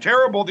 This is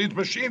terrible, these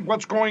machines.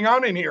 What's going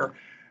on in here?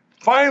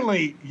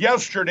 Finally,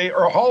 yesterday,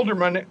 or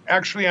Halderman,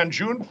 actually on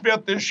June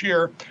 5th this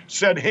year,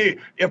 said, hey,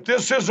 if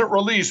this isn't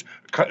released,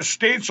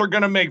 states are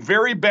going to make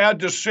very bad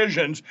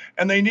decisions,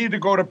 and they need to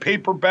go to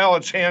paper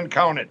ballots, hand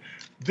counted.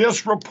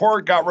 This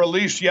report got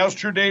released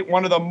yesterday,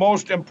 one of the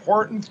most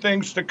important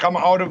things to come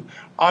out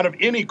of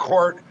any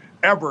court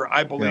ever,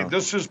 I believe. Yeah.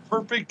 This is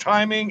perfect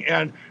timing,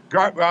 and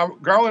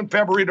Garland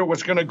Favorito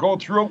was going to go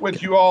through it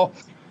with you all.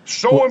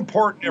 So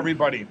important,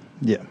 everybody.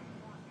 Yeah.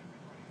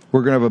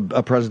 We're going to have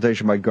a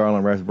presentation by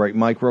Garland right after the break.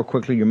 Mike, real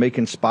quickly, you're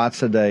making spots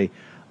today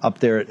up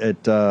there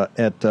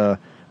at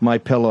My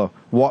Pillow.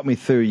 Walk me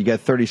through. You got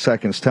 30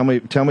 seconds. Tell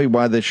me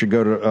why they should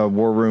go to the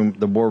War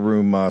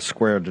Room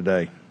Square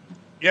today.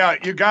 Yeah,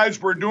 you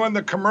guys, we're doing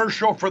the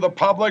commercial for the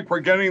public.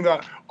 We're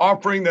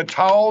offering the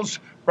towels.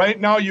 Right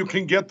now, you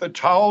can get the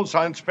towels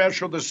on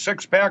special, the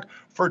 6-pack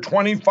for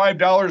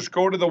 $25.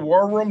 Go to the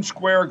War Room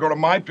Square. Go to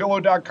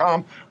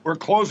mypillow.com. We're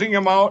closing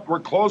them out. A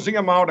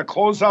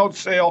closeout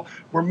sale.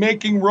 We're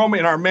making room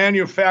in our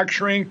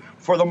manufacturing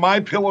for the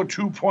MyPillow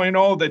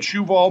 2.0 that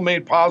you've all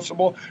made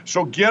possible.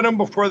 So get them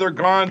before they're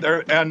gone.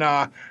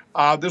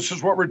 This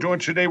is what we're doing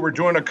today. We're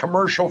doing a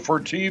commercial for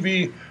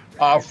TV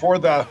for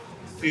the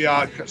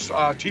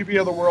TV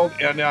of the world,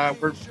 and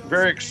we're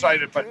very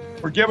excited. But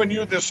we're giving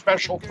you this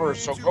special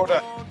first. So go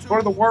to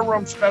the War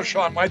Room special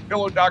on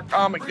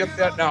mypillow.com and get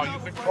that now.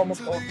 Use the promo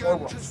code War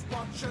Room.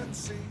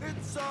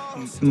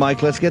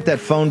 Mike, let's get that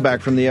phone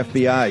back from the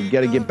FBI. You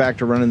got to get back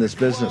to running this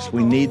business.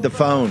 We need the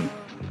phone.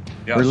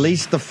 Yes.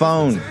 Release the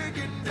phone.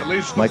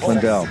 Mike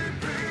Lindell.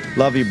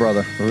 Love you,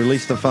 brother.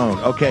 Release the phone.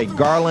 Okay,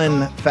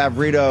 Garland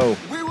Favorito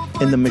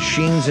in the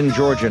Machines in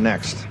Georgia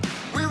next.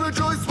 We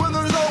rejoice when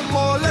there's no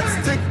more.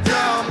 Let's take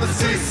down the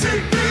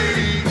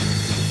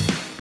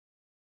CCP.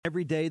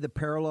 Every day, the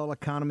parallel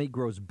economy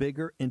grows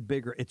bigger and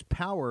bigger. It's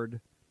powered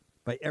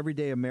by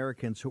everyday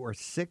Americans who are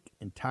sick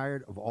and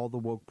tired of all the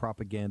woke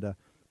propaganda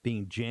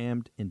being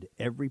jammed into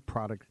every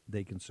product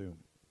they consume.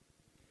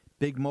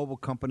 Big mobile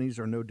companies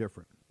are no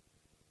different.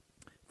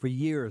 For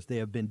years, they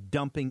have been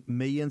dumping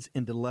millions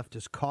into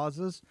leftist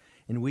causes,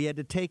 and we had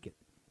to take it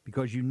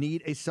because you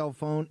need a cell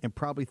phone and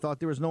probably thought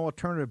there was no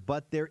alternative,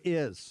 but there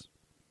is.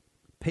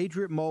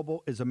 Patriot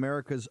Mobile is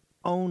America's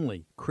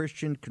only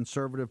Christian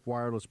conservative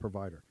wireless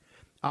provider,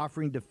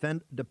 offering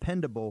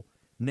dependable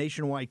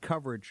nationwide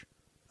coverage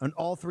on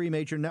all three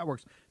major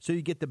networks, so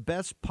you get the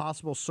best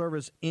possible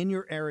service in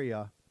your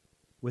area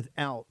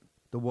without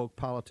the woke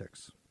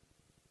politics.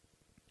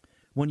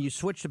 When you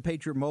switch to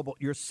Patriot Mobile,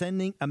 you're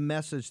sending a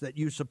message that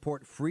you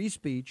support free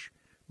speech,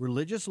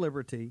 religious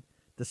liberty,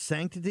 the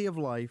sanctity of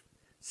life,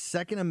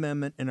 Second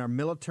Amendment, and our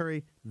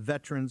military,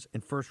 veterans,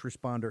 and first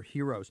responder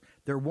heroes.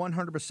 Their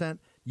 100%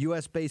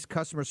 U.S.-based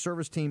customer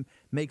service team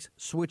makes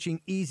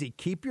switching easy.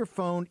 Keep your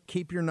phone,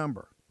 keep your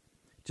number.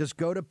 Just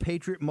go to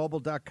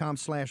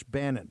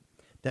patriotmobile.com/Bannon.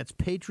 That's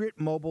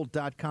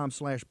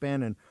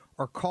patriotmobile.com/Bannon,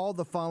 or call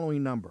the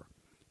following number,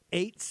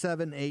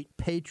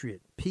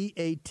 878-PATRIOT,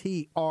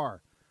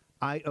 PATRIOT.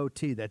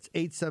 That's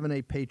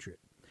 878-PATRIOT.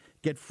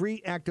 Get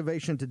free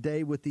activation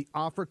today with the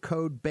offer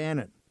code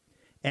Bannon.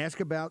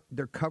 Ask about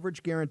their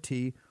coverage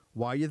guarantee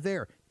while you're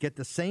there. Get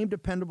the same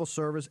dependable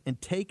service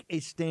and take a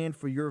stand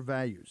for your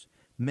values.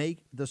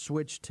 Make the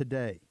switch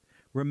today.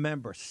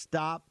 Remember,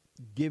 stop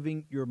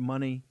giving your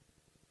money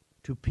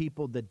to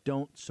people that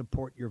don't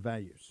support your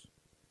values.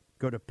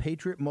 Go to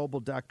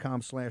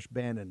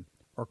patriotmobile.com/Bannon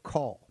or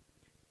call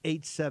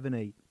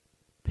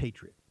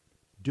 878-PATRIOT.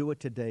 Do it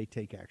today.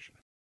 Take action.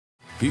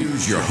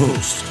 Here's your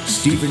host,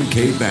 Stephen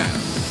K.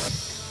 Bannon.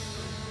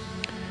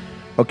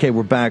 Okay,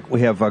 we're back. We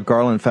have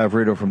Garland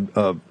Favorito from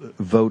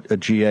Vote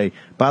GA.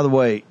 By the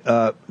way,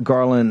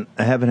 Garland,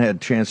 I haven't had a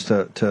chance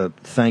to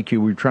thank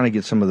you. We were trying to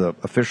get some of the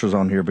officials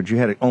on here, but you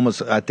had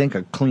almost, I think,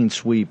 a clean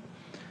sweep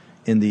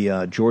in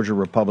the Georgia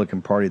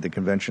Republican Party at the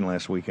convention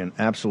last weekend.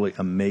 Absolutely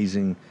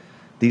amazing.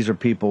 These are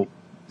people,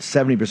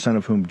 70%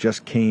 of whom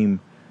just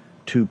came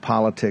to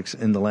politics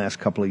in the last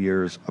couple of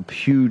years.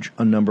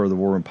 A number of the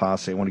War Room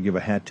Posse. I want to give a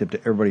hat tip to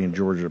everybody in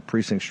Georgia,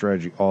 precinct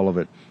strategy, all of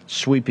it.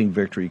 Sweeping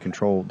victory. You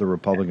control the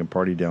Republican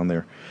Party down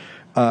there.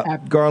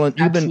 Garland,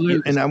 you've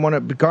been, and I want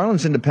to.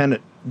 Garland's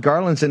independent.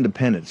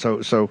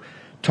 So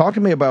talk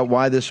to me about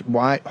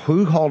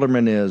who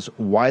Haldeman is,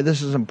 why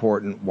this is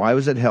important, why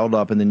was it held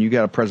up, and then you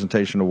got a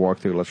presentation to walk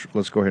through.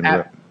 Let's go ahead and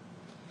rip.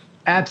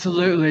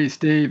 Absolutely,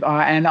 Steve.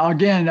 And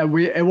again,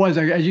 it was,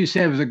 as you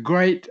said, it was a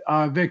great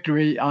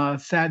victory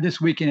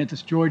this weekend at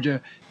this Georgia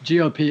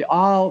GOP.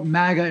 All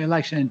MAGA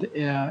election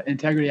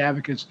integrity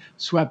advocates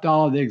swept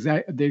all of the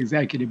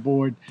executive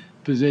board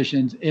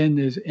positions in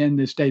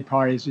the state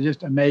parties. It's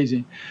just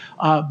amazing.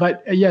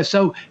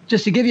 So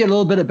just to give you a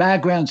little bit of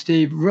background,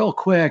 Steve, real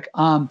quick.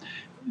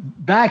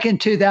 Back in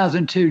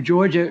 2002,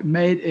 Georgia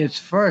made its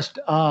first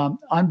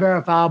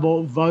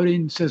unverifiable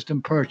voting system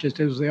purchase.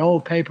 It was the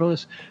old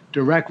paperless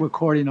direct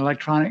recording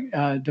electronic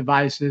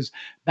devices.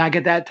 Back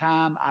at that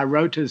time, I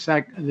wrote to the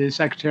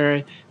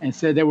secretary and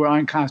said they were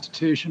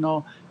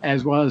unconstitutional,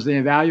 as well as the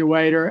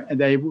evaluator.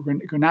 They were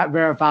not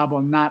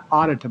verifiable, not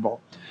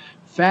auditable.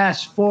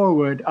 Fast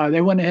forward,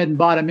 they went ahead and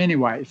bought them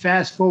anyway.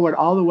 Fast forward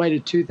all the way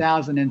to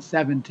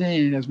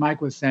 2017, as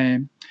Mike was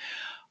saying.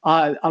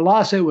 A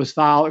lawsuit was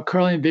filed,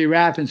 Curling v.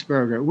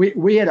 Raffensperger.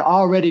 We had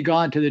already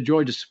gone to the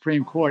Georgia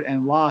Supreme Court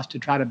and lost to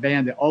try to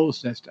ban the old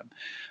system.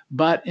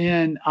 But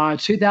in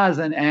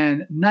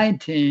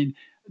 2019,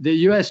 the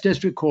U.S.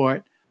 District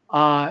Court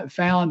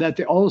found that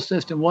the old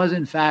system was,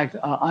 in fact,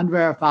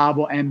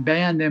 unverifiable and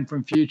banned them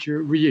from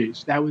future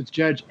reuse. That was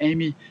Judge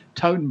Amy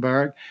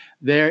Totenberg.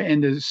 There in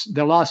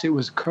the lawsuit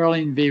was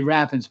Curling v.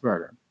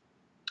 Raffensperger.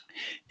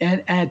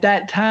 And at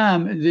that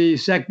time,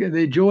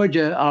 the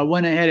Georgia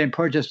went ahead and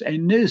purchased a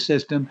new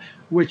system,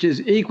 which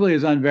is equally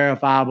as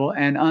unverifiable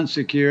and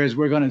unsecure, as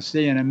we're going to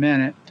see in a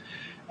minute.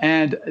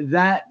 And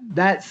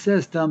that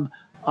system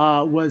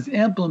was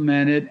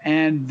implemented,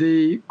 and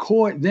the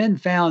court then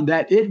found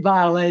that it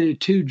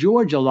violated two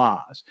Georgia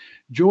laws.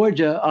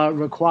 Georgia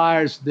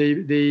requires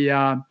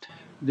the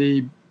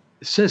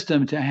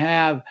system to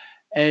have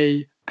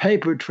a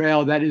paper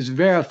trail that is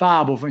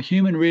verifiable for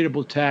human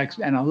readable text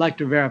and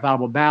elector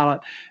verifiable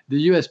ballot.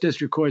 The U.S.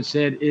 District Court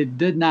said it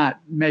did not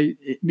meet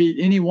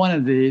any one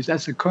of these.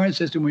 That's the current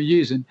system we're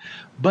using,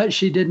 but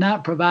she did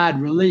not provide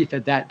relief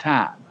at that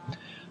time.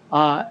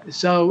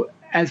 So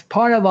as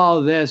part of all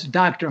of this,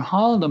 Dr.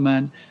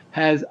 Haldeman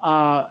has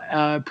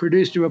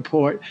produced a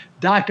report.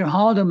 Dr.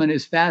 Haldeman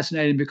is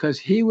fascinating because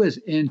he was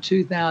in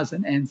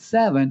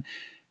 2007.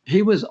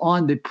 He was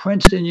on the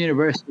Princeton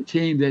University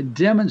team that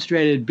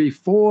demonstrated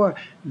before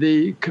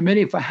the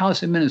Committee for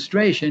House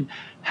Administration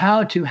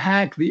how to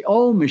hack the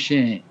old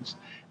machines.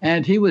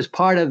 And he was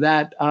part of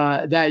that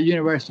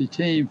university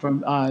team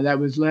that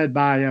was led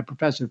by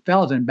Professor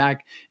Felton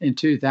back in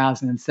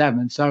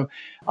 2007. So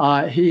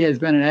he has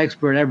been an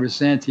expert ever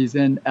since. He's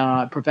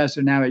a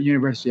professor now at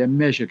University of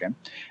Michigan.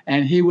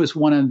 And he was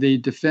one of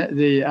the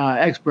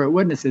expert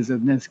witnesses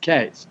in this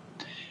case.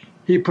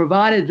 He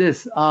provided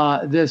this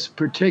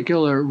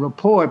particular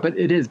report, but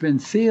it has been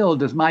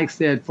sealed, as Mike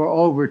said, for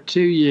over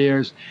 2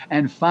 years.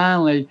 And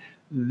finally,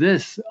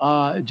 just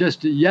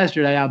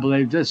yesterday, I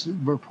believe, this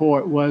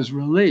report was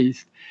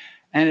released.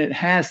 And it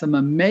has some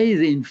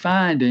amazing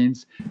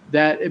findings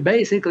that it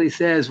basically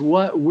says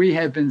what we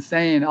have been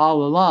saying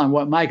all along,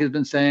 what Mike has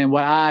been saying,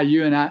 what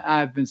you and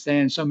I have been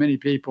saying, so many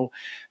people,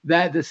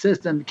 that the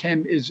system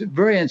is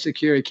very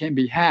insecure, it can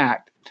be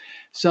hacked.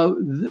 So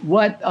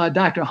what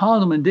Dr.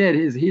 Haldeman did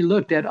is he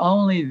looked at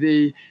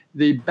only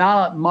the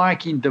ballot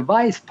marking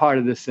device part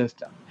of the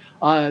system.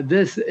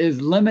 This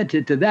is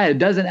limited to that. It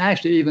doesn't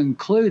actually even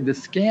include the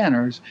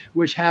scanners,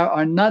 which are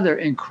another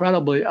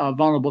incredibly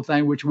vulnerable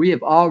thing, which we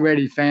have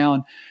already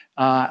found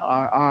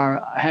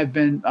have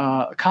been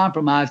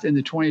compromised in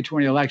the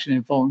 2020 election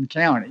in Fulton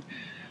County.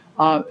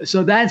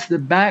 So that's the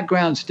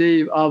background,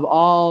 Steve, of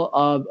all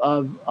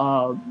of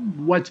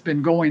what's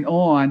been going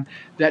on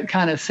that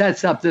kind of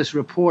sets up this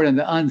report and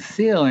the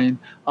unsealing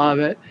of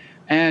it.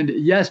 And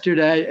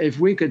yesterday, if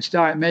we could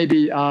start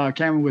maybe,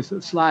 Cameron,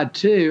 with slide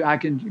 2, I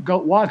can go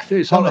walk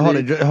through some Hold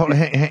on.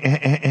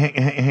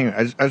 Hang on.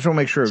 I just want to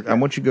make sure. I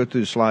want you to go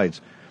through the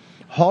slides.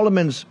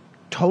 Haldeman's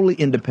totally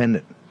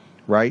independent,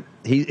 right?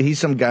 He's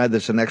some guy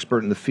that's an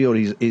expert in the field.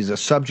 He's a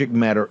subject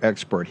matter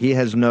expert. He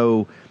has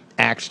no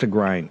axe to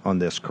grind on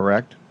this,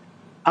 correct?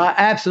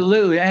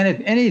 Absolutely, and if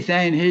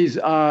anything, he's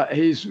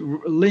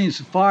leans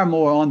far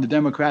more on the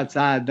Democrat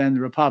side than the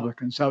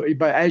Republican. So,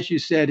 but as you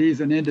said, he's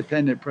an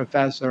independent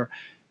professor.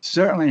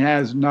 Certainly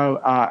has no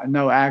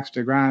axe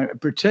to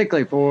grind,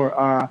 particularly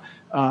for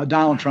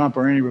Donald Trump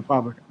or any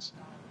Republicans.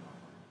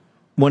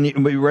 Right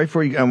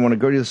before I want to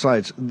go to the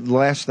slides.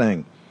 Last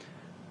thing,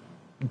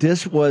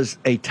 this was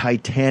a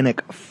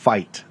titanic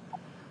fight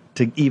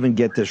to even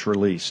get this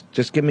released.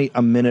 Just give me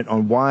a minute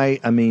on why.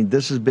 I mean,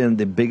 this has been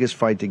the biggest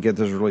fight to get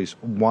this released.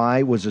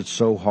 Why was it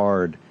so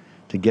hard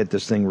to get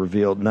this thing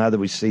revealed now that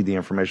we see the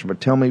information? But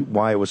tell me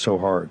why it was so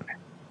hard.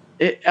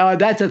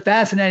 That's a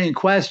fascinating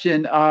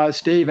question,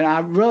 Steve, and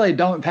I really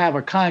don't have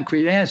a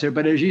concrete answer.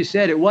 But as you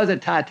said, it was a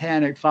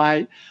titanic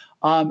fight.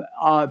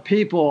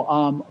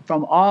 People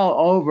from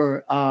all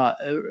over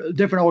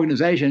different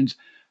organizations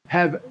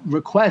have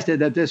requested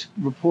that this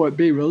report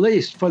be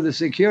released for the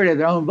security of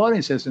their own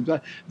voting systems.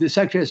 The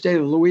Secretary of State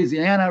of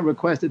Louisiana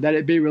requested that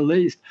it be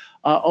released.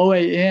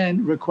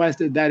 OAN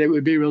requested that it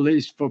would be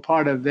released for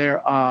part of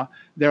their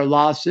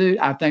lawsuit.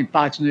 I think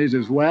Fox News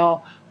as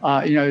well,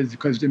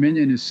 because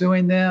Dominion is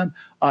suing them.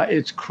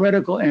 It's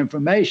critical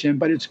information,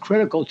 but it's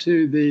critical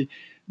to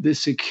the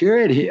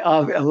security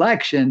of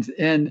elections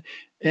in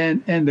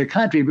the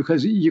country,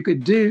 because you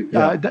could do,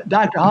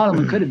 Dr.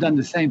 Holloman could have done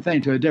the same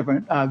thing to a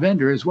different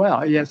vendor as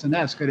well.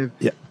 ES&S could have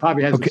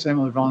probably has a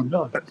similar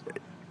vulnerability.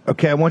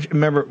 Okay, I want you to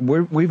remember,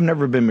 we've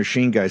never been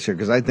machine guys here,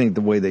 because I think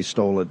the way they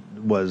stole it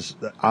was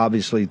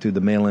obviously through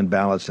the mail-in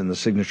ballots and the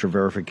signature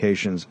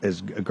verifications.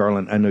 As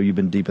Garland, I know you've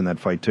been deep in that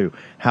fight too.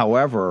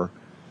 However,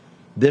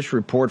 this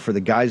report for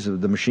the guys,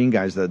 the machine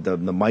guys, the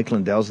Mike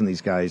Lindells and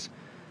these guys,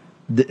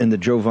 and the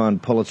Jovan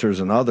Pulitzers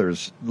and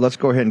others, let's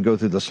go ahead and go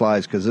through the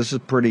slides, because this is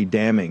pretty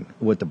damning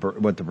what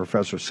the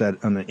professor said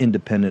on an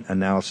independent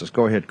analysis.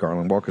 Go ahead,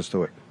 Garland, walk us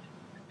through it.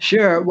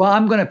 Sure. Well,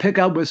 I'm going to pick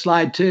up with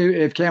slide 2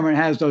 if Cameron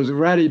has those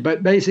ready.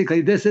 But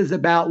basically, this is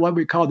about what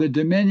we call the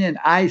Dominion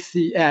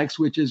ICX,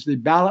 which is the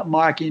ballot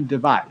marking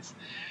device.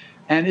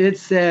 And it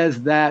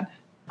says that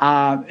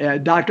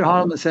Dr.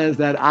 Holloman says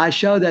that I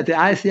show that the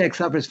ICX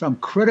suffers from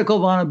critical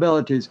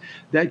vulnerabilities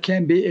that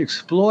can be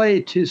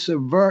exploited to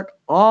subvert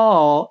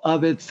all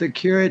of its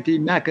security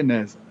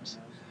mechanisms.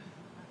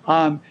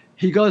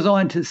 He goes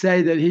on to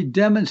say that he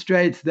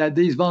demonstrates that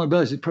these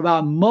vulnerabilities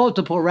provide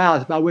multiple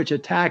routes by which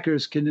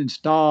attackers can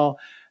install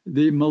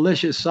the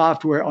malicious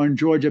software on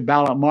Georgia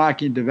ballot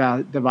marking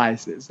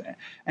devices.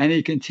 And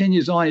he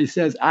continues on, he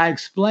says, I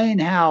explain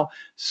how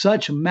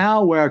such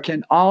malware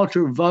can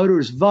alter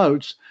voters'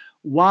 votes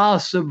while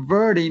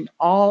subverting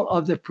all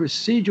of the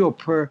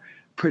procedural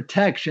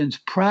protections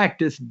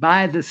practiced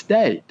by the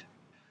state.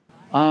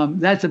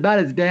 That's about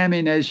as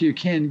damning as you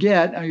can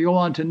get. You go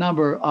on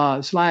to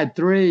slide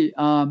 3,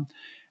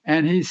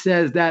 and he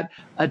says that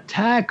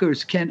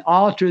attackers can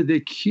alter the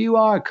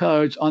QR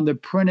codes on the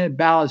printed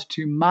ballots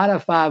to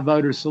modify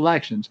voter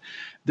selections.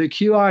 The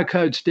QR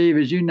code, Steve,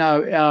 as you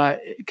know,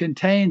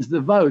 contains the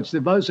votes. The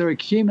votes are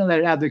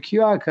accumulated out of the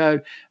QR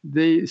code.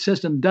 The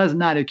system does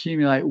not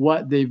accumulate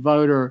what the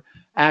voter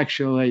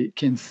actually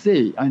can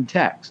see on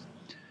text.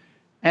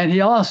 And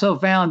he also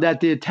found that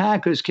the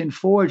attackers can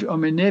forge or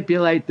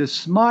manipulate the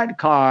smart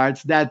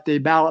cards that the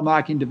ballot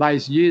marking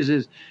device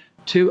uses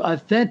to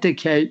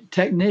authenticate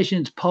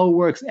technicians, poll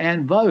workers,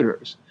 and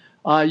voters.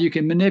 You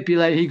can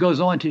manipulate. He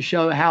goes on to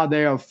show how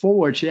they are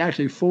forged. He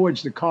actually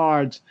forged the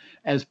cards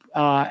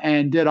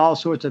and did all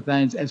sorts of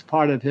things as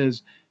part of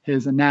his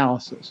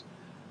analysis.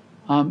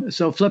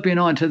 So flipping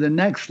on to the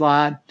next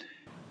slide,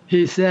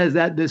 he says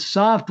that the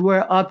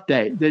software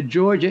update that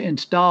Georgia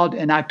installed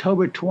in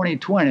October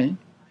 2020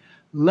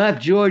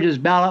 left Georgia's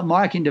ballot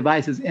marking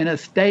devices in a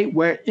state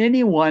where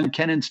anyone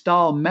can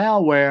install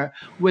malware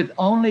with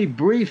only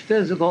brief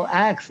physical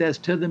access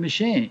to the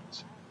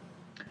machines.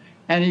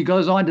 And he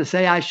goes on to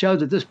say, I show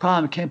that this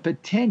problem can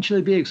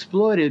potentially be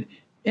exploited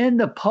in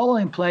the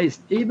polling place,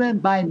 even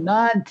by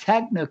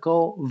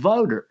non-technical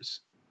voters.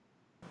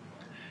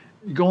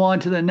 Go on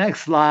to the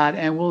next slide,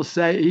 and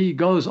he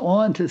goes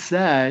on to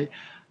say,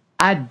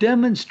 I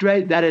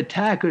demonstrate that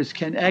attackers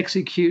can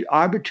execute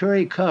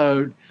arbitrary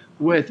code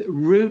with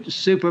root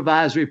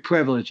supervisory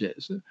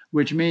privileges,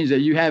 which means that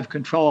you have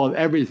control of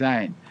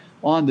everything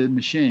on the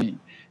machine.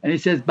 And he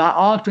says, by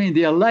altering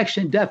the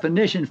election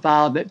definition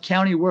file that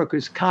county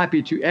workers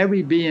copy to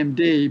every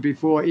BMD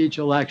before each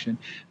election.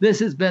 This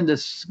has been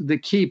the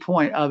key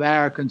point of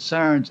our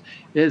concerns,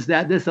 is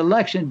that this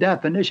election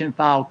definition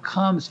file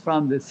comes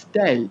from the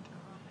state,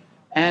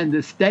 and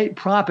the state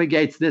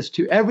propagates this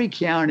to every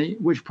county,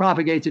 which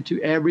propagates it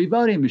to every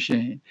voting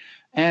machine.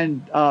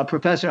 And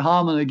Professor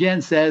Holloman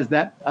again says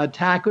that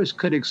attackers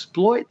could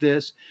exploit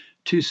this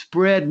to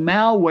spread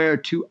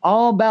malware to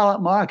all ballot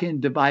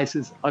marking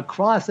devices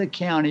across a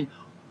county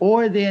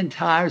or the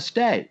entire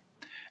state.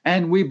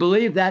 And we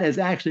believe that has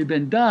actually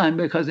been done,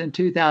 because in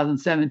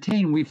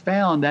 2017, we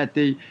found that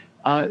the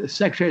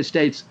Secretary of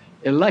State's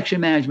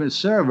election management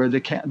server,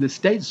 the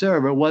state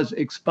server, was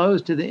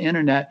exposed to the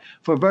internet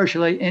for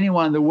virtually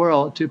anyone in the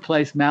world to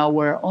place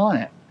malware on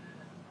it.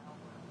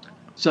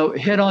 So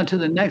hit on to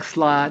the next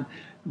slide.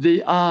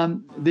 The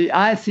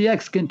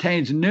ICX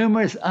contains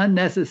numerous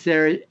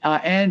unnecessary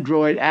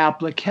Android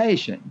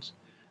applications.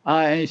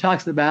 And he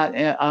talks about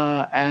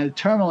a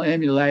terminal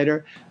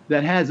emulator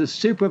that has a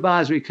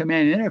supervisory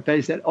command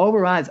interface that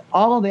overrides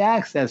all of the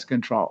access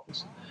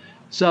controls.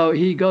 So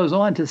he goes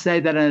on to say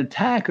that an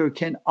attacker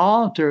can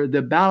alter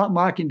the ballot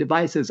marking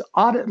device's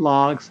audit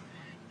logs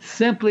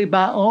simply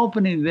by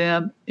opening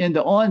them in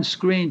the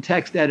on-screen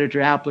text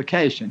editor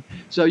application.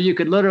 So you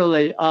could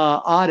literally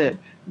audit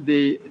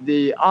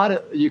the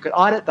audit. You could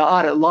audit the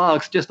audit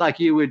logs just like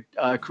you would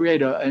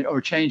create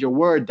or change a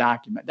Word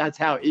document. That's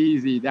how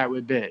easy that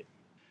would be.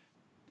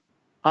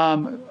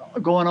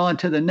 Going on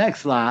to the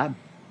next slide.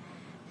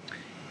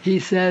 He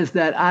says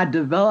that I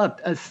developed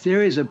a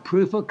series of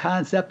proof of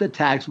concept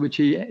attacks, which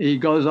he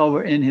goes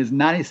over in his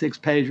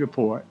 96-page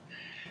report.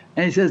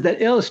 And he says that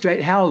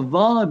illustrate how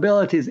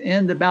vulnerabilities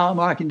in the ballot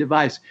marking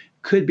device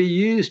could be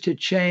used to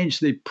change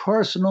the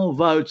personal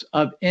votes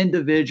of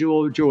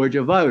individual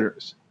Georgia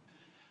voters.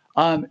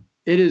 It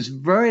is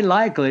very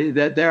likely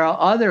that there are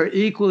other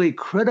equally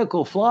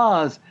critical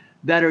flaws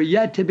that are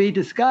yet to be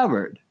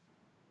discovered.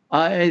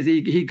 As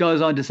he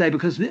goes on to say,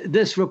 because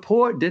this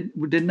report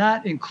did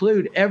not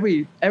include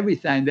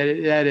everything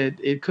that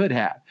it could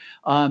have,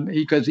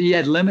 because he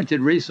had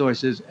limited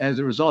resources as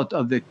a result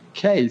of the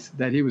case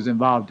that he was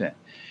involved in.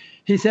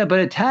 He said, but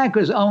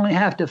attackers only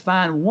have to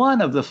find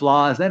one of the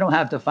flaws. They don't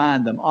have to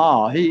find them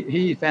all.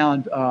 He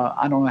found,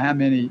 I don't know how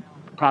many,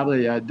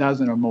 probably a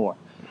dozen or more.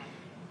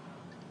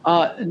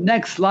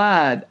 Next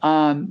slide.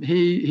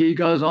 He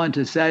goes on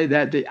to say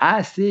that the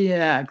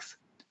ICX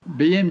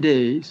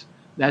BMDs,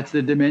 that's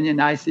the Dominion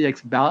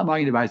ICX ballot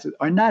marking devices,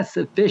 are not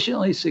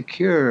sufficiently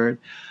secured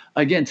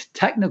against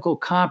technical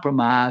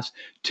compromise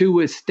to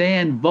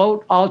withstand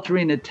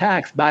vote-altering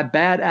attacks by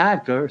bad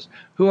actors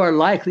who are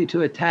likely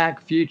to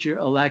attack future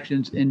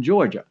elections in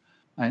Georgia.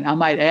 And I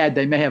might add,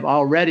 they may have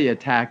already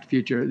attacked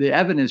the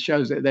evidence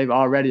shows that they've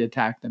already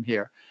attacked them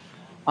here.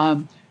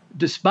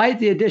 Despite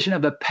the addition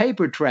of a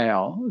paper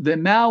trail, the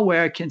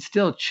malware can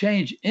still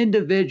change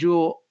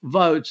individual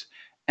votes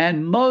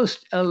and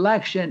most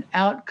election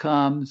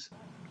outcomes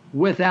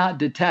without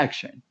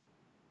detection.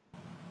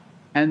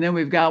 And then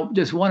we've got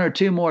just one or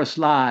two more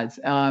slides.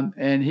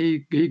 And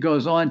he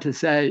goes on to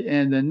say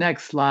in the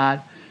next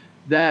slide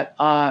that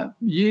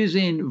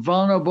using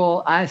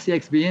vulnerable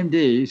ICX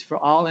BMDs for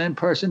all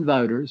in-person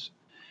voters,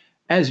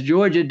 as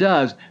Georgia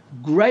does,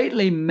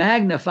 greatly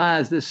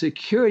magnifies the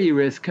security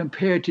risk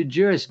compared to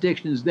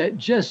jurisdictions that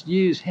just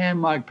use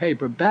hand-marked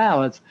paper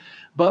ballots,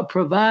 but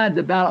provide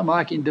the ballot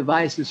marking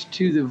devices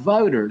to the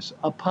voters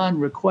upon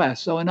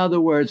request. So in other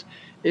words,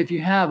 if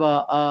you have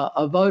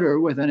a voter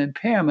with an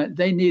impairment,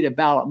 they need a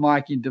ballot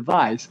marking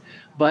device.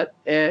 But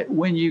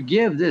when you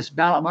give this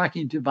ballot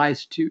marking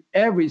device to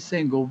every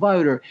single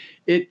voter,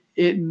 it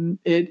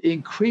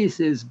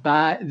increases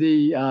by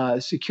the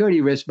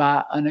security risk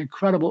by an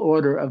incredible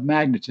order of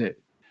magnitude.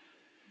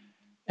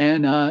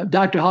 And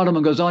Dr.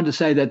 Haldeman goes on to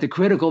say that the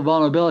critical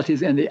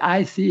vulnerabilities in the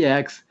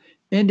ICX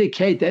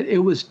indicate that it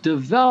was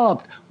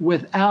developed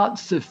without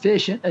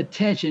sufficient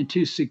attention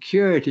to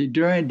security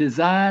during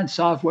design,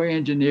 software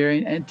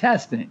engineering, and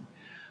testing.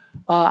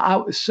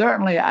 I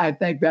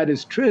think that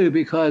is true,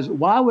 because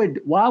why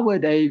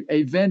would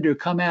a vendor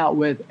come out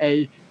with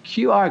a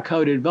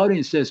QR-coded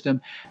voting system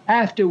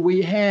after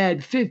we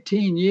had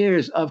 15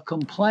 years of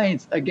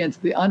complaints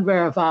against the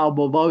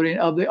unverifiable voting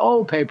of the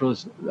old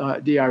paperless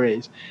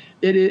DREs?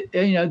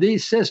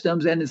 These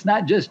systems, and it's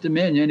not just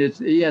Dominion,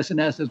 it's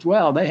ES&S as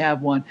well. They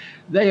have one.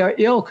 They are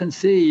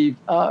ill-conceived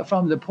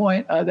from the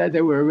point that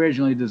they were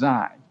originally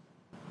designed.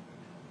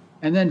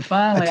 And then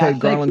finally,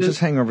 Garland, just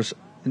hang over.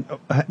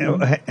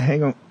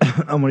 Hang on.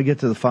 I'm going to get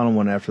to the final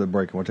one after the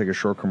break. I want to take a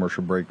short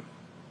commercial break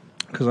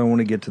because I want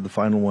to get to the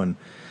final one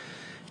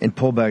and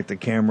pull back the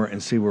camera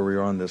and see where we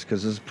are on this,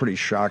 because this is pretty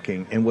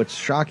shocking. And what's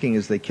shocking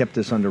is they kept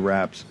this under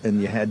wraps,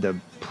 and you had to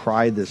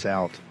pry this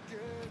out.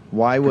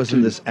 Why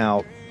wasn't this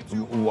out?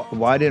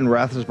 Why didn't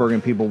Rathensberg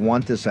and people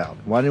want this out?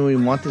 Why didn't we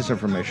want this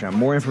information?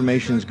 More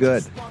information is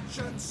good.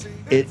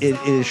 It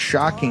is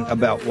shocking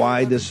about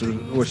why this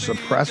was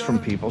suppressed from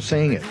people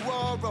seeing it.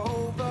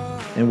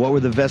 And what were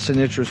the vested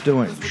interests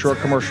doing? Short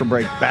commercial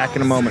break. Back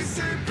in a moment.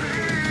 Spread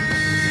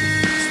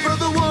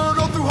the word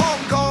all through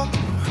Hong Kong.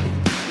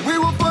 We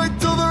will fight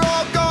till they're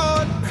all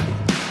gone.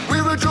 We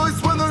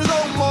rejoice when there's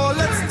no more.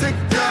 Let's take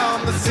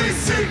down the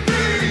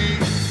CCP.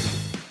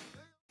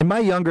 In my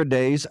younger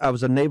days, I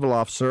was a naval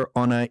officer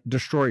on a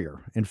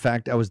destroyer. In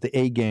fact, I was the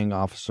A-gang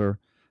officer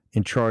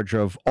in charge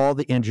of all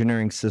the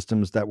engineering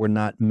systems that were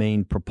not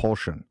main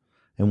propulsion.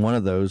 And one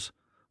of those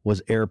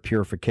was air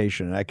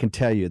purification. And I can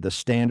tell you, the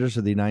standards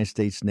of the United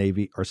States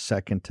Navy are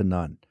second to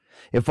none.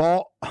 If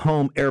all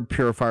home air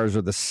purifiers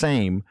are the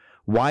same,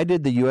 why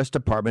did the U.S.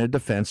 Department of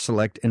Defense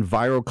select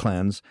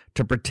EnviroCleanse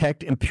to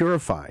protect and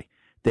purify?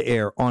 the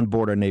air on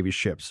board our Navy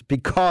ships.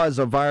 Because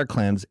of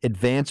ViraClean's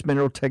advanced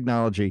mineral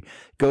technology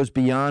goes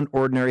beyond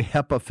ordinary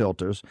HEPA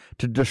filters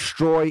to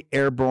destroy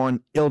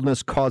airborne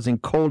illness-causing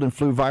cold and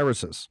flu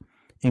viruses,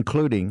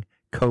 including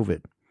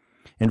COVID.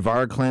 And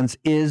ViraCleanse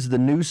is the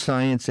new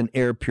science in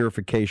air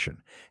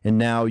purification. And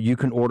now you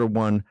can order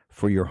one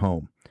for your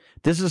home.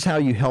 This is how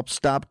you help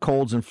stop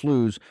colds and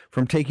flus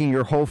from taking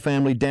your whole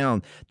family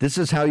down. This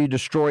is how you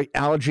destroy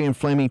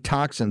allergy-inflaming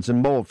toxins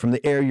and mold from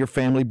the air your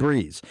family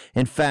breathes.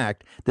 In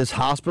fact, this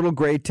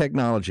hospital-grade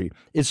technology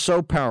is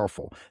so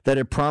powerful that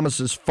it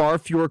promises far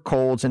fewer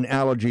colds and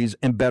allergies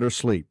and better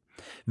sleep.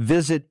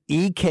 Visit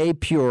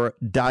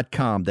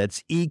ekpure.com.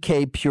 That's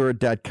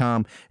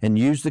ekpure.com and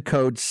use the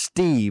code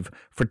STEVE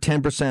for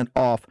 10%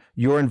 off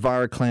your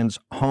EnviroCleanse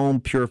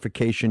home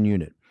purification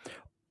unit.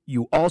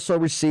 You also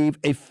receive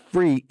a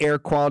free air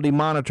quality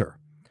monitor,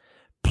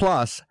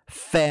 plus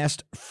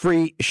fast,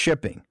 free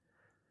shipping.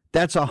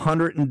 That's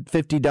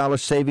 $150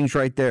 savings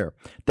right there.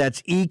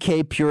 That's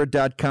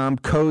ekpure.com,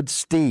 code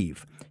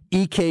STEVE.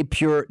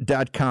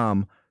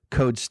 ekpure.com,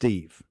 code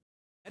STEVE.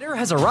 Getter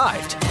has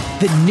arrived.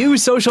 The new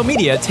social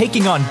media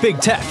taking on big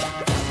tech,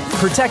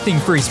 protecting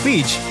free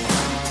speech,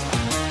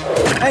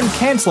 and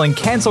canceling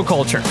cancel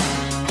culture.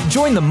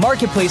 Join the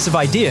marketplace of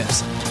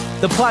ideas.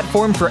 The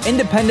platform for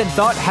independent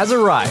thought has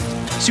arrived.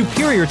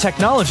 Superior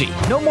technology.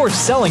 No more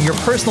selling your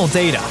personal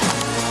data.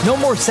 No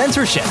more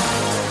censorship.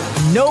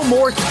 No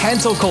more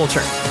cancel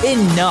culture.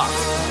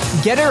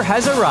 Enough. Getter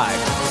has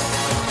arrived.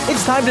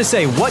 It's time to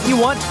say what you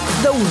want,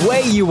 the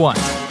way you want.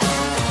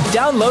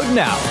 Download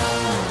now.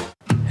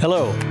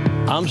 Hello,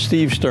 I'm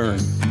Steve Stern,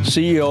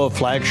 CEO of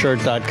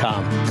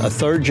Flagshirt.com, a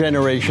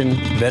third-generation,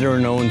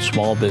 veteran-owned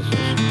small business.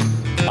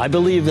 I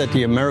believe that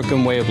the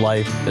American way of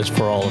life is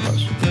for all of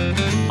us.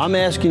 I'm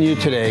asking you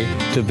today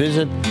to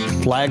visit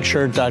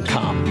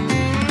Flagshirt.com.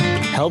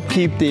 Help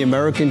keep the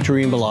American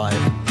dream alive.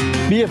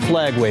 Be a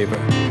flag waver.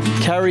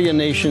 Carry a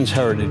nation's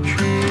heritage.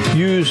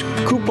 Use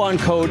coupon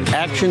code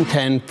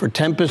ACTION10 for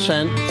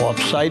 10% off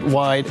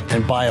site-wide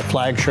and buy a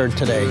flag shirt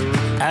today.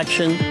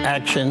 Action,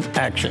 action,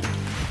 action.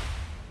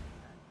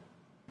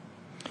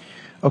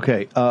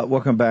 Okay,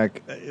 welcome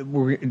back.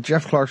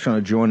 Jeff Clark's going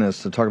to join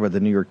us to talk about the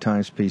New York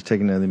Times piece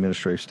taken to the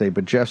administrative state,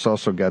 but Jeff's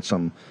also got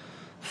some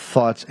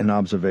thoughts and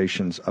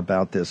observations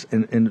about this.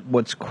 And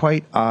what's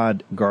quite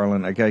odd,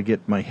 Garland, I got to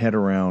get my head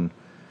around,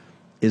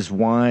 is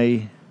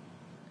why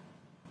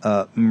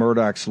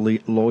Murdoch's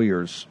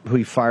lawyers, who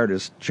he fired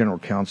as general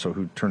counsel,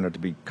 who turned out to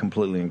be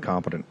completely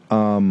incompetent.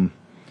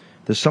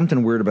 There's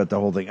something weird about the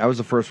whole thing. I was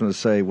the first one to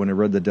say when I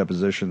read the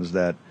depositions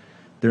that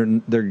they're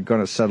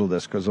going to settle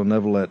this because they'll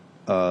never let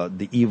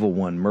the evil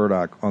one,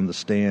 Murdoch, on the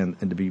stand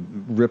and to be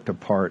ripped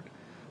apart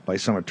by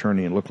some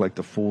attorney and look like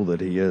the fool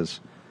that he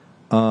is.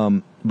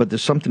 But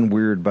there's something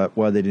weird about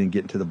why they didn't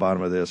get to the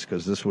bottom of this,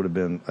 because this would have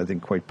been, I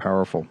think, quite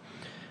powerful.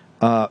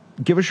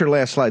 Give us your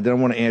last slide. Then I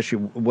want to ask you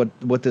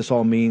what this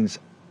all means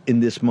in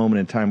this moment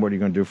in time. What are you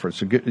going to do for it?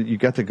 So you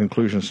got the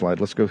conclusion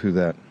slide. Let's go through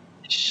that.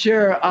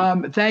 Sure.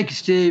 Thank you,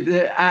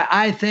 Steve.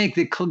 I think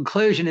the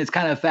conclusion is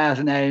kind of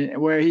fascinating,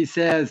 where he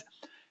says,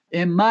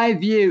 in my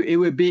view, it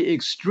would be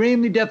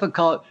extremely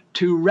difficult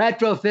to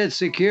retrofit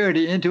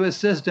security into a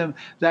system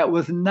that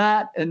was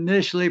not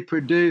initially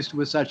produced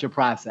with such a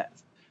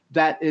process.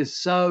 That is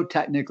so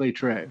technically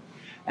true.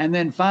 And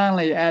then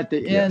finally, at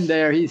the end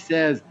there, he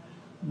says,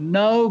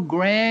 no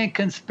grand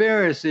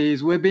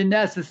conspiracies would be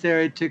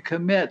necessary to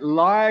commit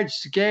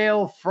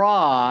large-scale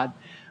fraud,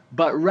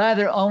 but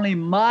rather only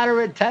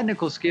moderate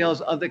technical skills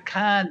of the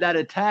kind that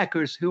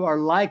attackers who are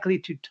likely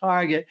to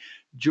target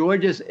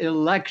Georgia's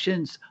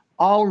elections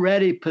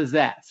already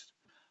possess.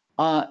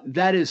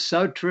 That is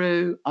so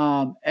true.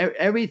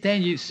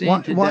 Everything you've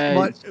seen today.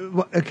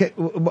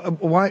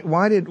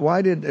 Why did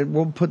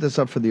we'll put this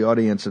up for the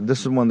audience, and this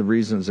is one of the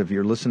reasons if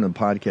you're listening to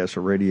podcasts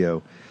or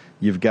radio,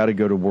 you've got to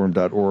go to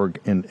worm.org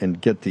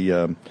and get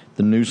the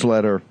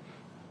newsletter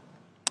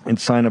and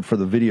sign up for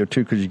the video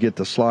too, because you get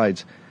the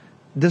slides.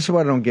 This is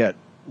what I don't get.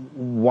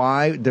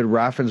 Why did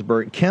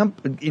Raffensperger,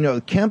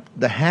 Kemp,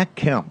 the hack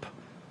Kemp,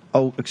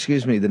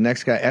 the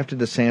next guy after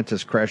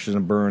DeSantis crashes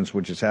and burns,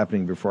 which is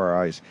happening before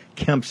our eyes,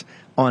 Kemp's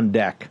on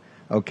deck.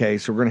 Okay,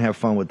 so we're going to have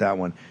fun with that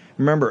one.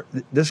 Remember,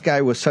 this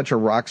guy was such a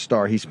rock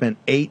star. He spent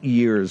 8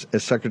 years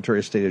as Secretary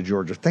of State of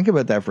Georgia. Think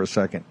about that for a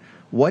second.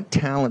 What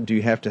talent do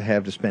you have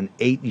to spend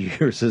 8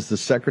 years as the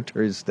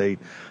Secretary of State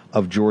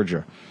of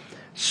Georgia?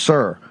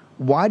 Sir,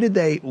 why did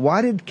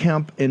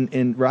Kemp and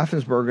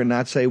Raffensperger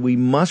not say, we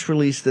must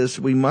release this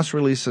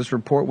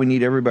report, we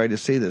need everybody to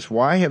see this?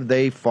 Why have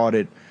they fought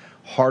it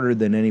harder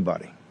than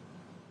anybody?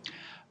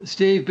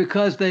 Steve,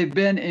 because they've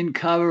been in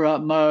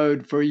cover-up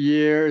mode for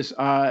years.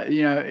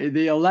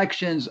 The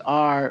elections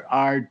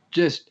are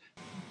just,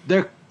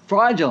 they're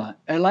fraudulent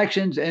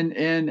elections, and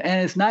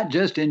it's not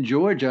just in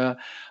Georgia,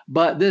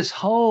 but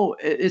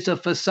it's a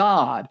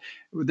facade.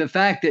 The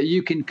fact that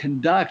you can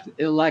conduct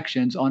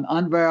elections on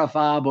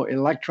unverifiable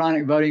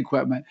electronic voting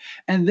equipment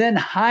and then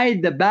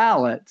hide the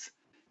ballots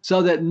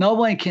so that no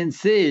one can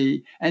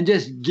see and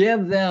just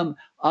give them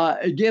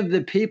give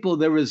the people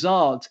the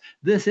results.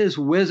 This is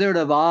Wizard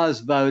of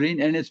Oz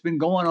voting, and it's been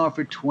going on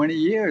for 20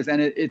 years,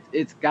 and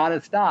it's got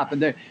to stop.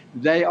 And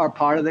they are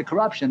part of the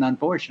corruption,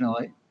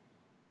 unfortunately.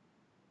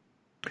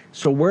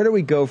 So where do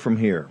we go from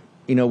here?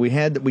 You know,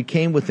 we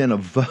came within a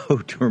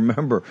vote.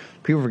 Remember,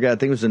 people forgot. I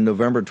think it was in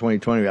November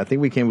 2020. I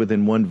think we came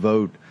within one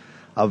vote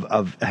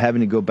of having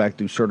to go back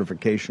through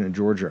certification in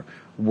Georgia.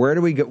 Where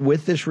do we go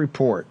with this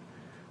report?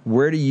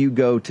 Where do you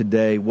go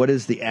today? What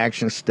is the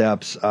action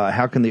steps?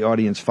 How can the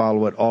audience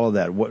follow it? All of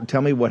that.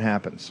 Tell me what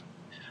happens.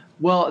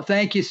 Well,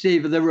 thank you,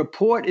 Steve. The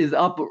report is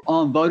up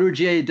on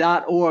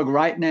voterga.org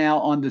right now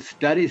on the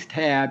Studies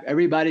tab.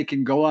 Everybody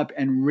can go up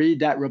and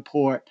read that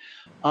report.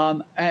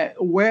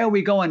 Where are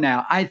we going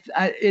now?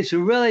 It's a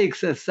really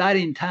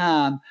exciting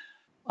time.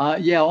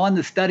 On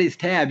the Studies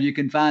tab, you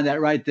can find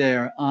that right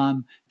there.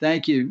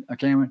 Thank you,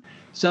 Cameron.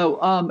 So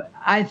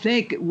I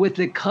think with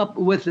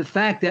the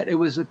fact that it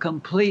was a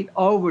complete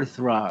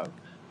overthrow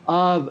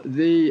of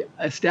the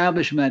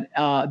establishment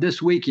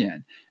this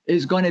weekend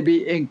is going to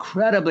be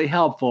incredibly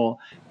helpful.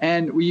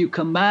 And you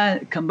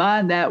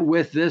combine that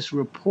with this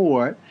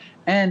report.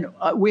 And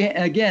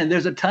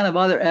there's a ton of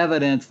other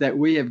evidence that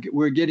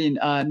we're getting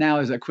now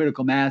as a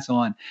critical mass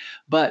on.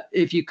 But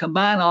if you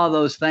combine all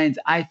those things,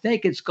 I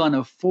think it's going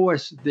to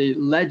force the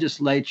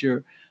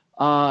legislature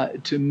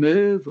to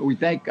move. We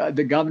think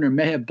the governor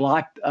may have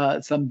blocked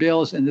some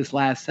bills in this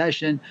last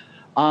session.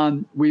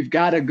 We've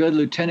got a good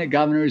lieutenant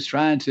governor who's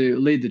trying to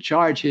lead the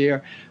charge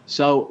here.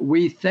 So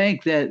we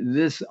think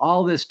that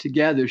all this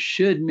together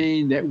should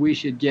mean that we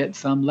should get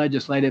some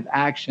legislative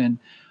action.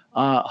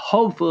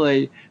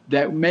 Hopefully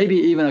that maybe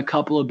even a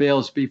couple of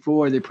bills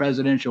before the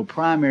presidential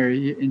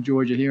primary in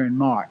Georgia here in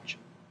March.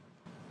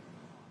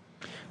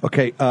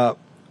 Okay.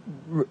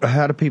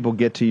 How do people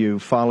get to you,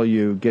 follow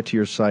you, get to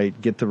your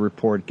site, get the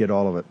report, get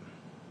all of it?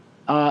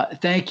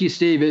 Thank you,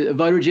 Steve.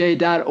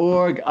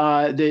 voterja.org.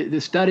 The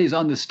studies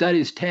on the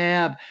Studies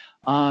tab.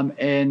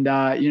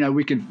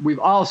 We've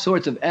all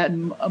sorts of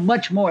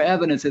much more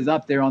evidence is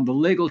up there on the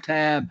legal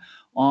tab,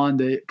 on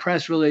the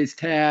press release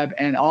tab,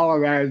 and all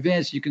of our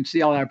events. You can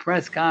see all our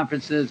press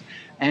conferences.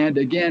 And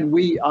again,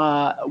 we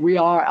are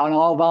an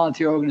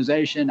all-volunteer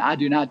organization. I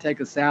do not take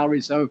a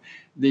salary, so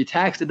the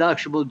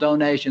tax-deductible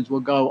donations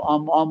will go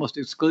almost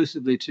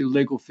exclusively to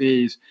legal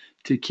fees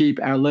to keep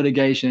our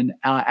litigation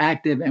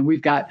active. And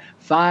we've got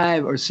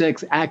 5 or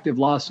 6 active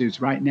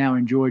lawsuits right now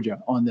in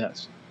Georgia on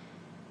this.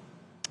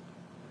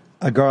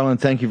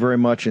 Garland, thank you very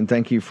much, and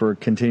thank you for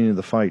continuing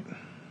the fight.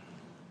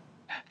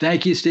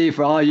 Thank you, Steve,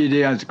 for all you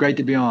do. It's great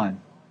to be on.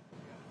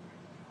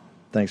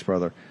 Thanks,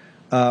 brother.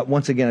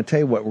 Once again, I tell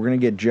you what, we're going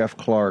to get Jeff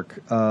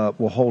Clark.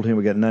 We'll hold him.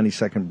 We got a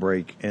 90-second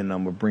break, and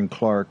we'll bring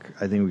Clark.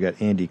 I think we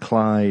got Andy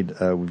Clyde.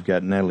 We've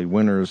got Natalie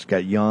Winters.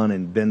 Got Jan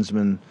and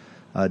Bensman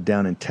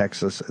down in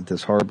Texas at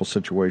this horrible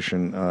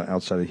situation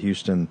outside of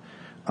Houston.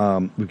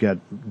 We've got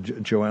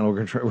Joanne.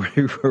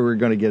 We're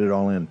going to get it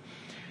all in.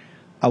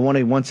 I want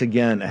to, once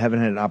again, I haven't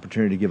had an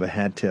opportunity to give a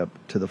hat tip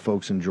to the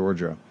folks in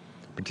Georgia,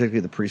 particularly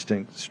the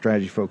precinct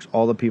strategy folks,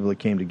 all the people that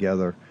came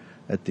together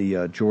at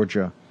the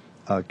Georgia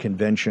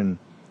convention.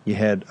 You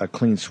had a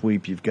clean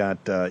sweep. You've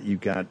got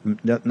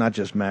not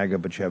just MAGA,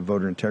 but you have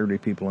voter integrity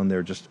people in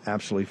there, just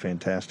absolutely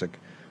fantastic.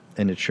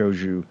 And it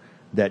shows you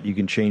that you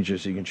can change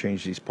this, you can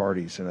change these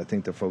parties. And I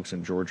think the folks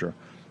in Georgia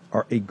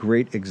are a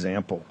great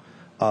example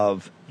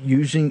of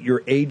using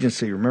your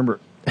agency. Remember,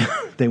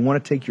 they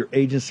want to take your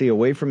agency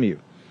away from you.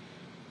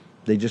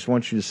 They just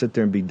want you to sit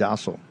there and be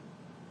docile.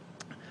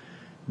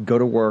 Go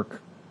to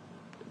work,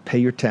 pay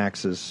your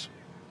taxes,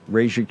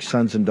 raise your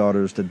sons and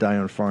daughters to die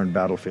on foreign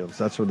battlefields.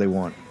 That's what they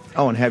want.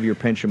 Oh, and have your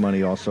pension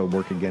money also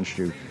work against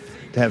you.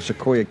 To have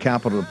Sequoia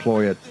Capital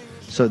deploy it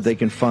so they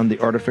can fund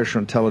the artificial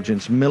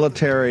intelligence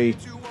military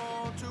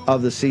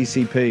of the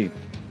CCP.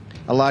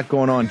 A lot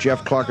going on.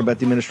 Jeff Clark about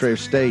the administrative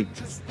state.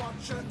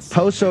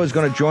 Poso is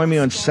going to join me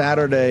on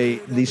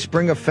Saturday. The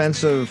spring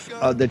offensive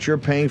that you're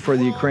paying for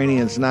the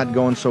Ukrainians not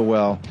going so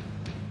well.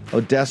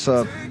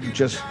 Odessa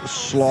just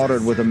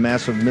slaughtered with a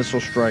massive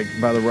missile strike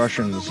by the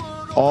Russians.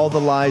 All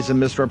the lies and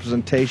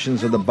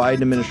misrepresentations of the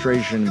Biden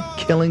administration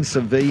killing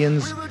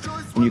civilians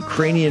and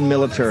Ukrainian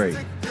military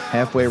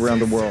halfway around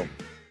the world.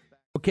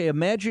 Okay,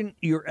 imagine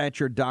you're at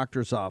your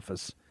doctor's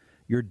office.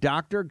 Your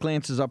doctor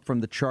glances up from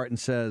the chart and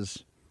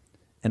says,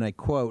 and I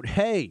quote,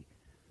 "Hey,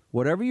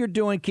 whatever you're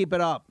doing, keep it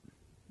up,"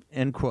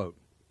 end quote.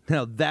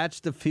 Now,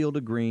 that's the Field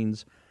of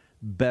Greens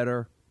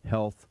Better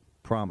Health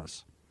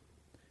Promise.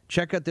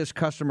 Check out this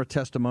customer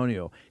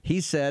testimonial. He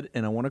said,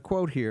 and I want to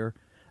quote here,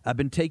 "I've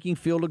been taking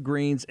Field of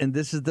Greens, and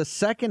this is the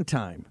second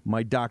time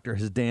my doctor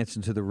has danced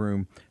into the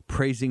room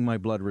praising my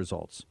blood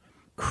results.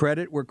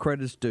 Credit where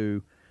credit's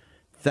due.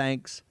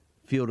 Thanks,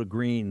 Field of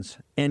Greens,"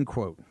 end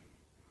quote.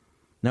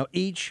 Now,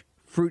 each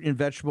fruit and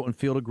vegetable in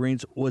Field of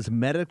Greens was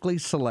medically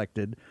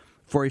selected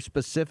for a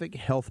specific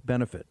health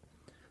benefit.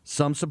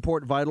 Some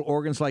support vital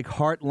organs like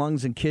heart,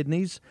 lungs, and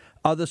kidneys.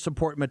 Others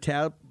support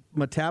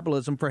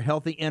metabolism for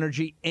healthy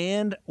energy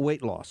and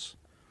weight loss.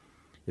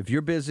 If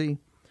you're busy,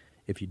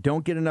 if you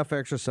don't get enough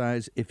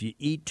exercise, if you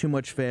eat too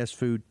much fast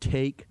food,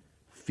 take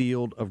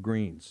Field of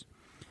Greens.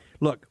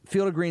 Look,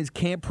 Field of Greens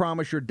can't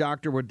promise your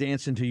doctor will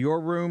dance into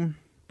your room,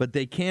 but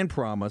they can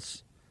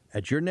promise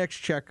at your next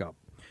checkup,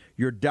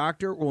 your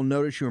doctor will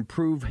notice you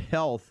improve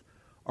health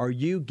or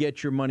you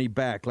get your money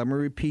back. Let me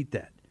repeat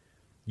that.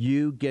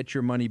 You get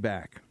your money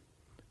back.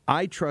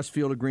 I trust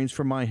Field of Greens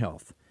for my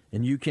health,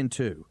 and you can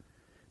too.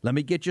 Let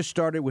me get you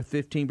started with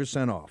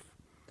 15% off.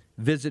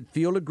 Visit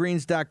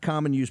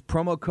fieldofgreens.com and use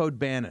promo code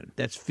Bannon.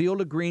 That's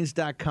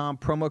fieldofgreens.com,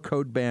 promo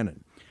code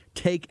Bannon.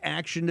 Take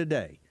action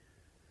today.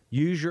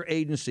 Use your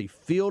agency,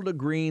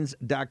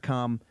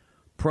 fieldofgreens.com,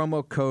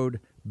 promo code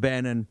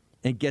Bannon,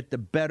 and get the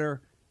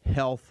better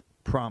health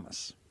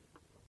promise.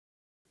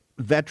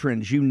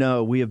 Veterans, you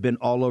know we have been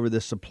all over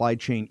this supply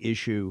chain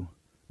issue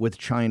with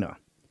China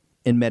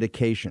in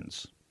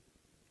medications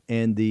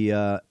and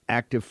the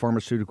active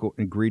pharmaceutical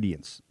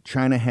ingredients.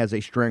 China has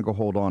a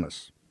stranglehold on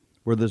us.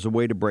 Where there's a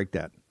way to break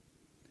that.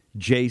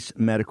 Jace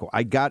Medical.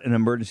 I got an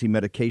emergency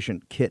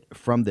medication kit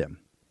from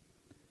them.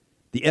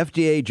 The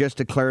FDA just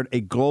declared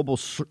a global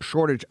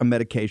shortage of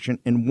medication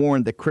and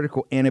warned that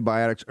critical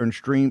antibiotics are in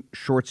extreme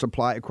short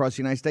supply across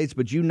the United States.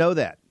 But you know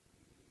that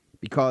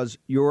because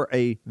you're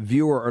a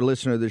viewer or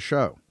listener of the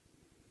show.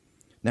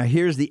 Now,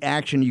 here's the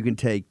action you can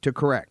take to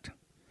correct.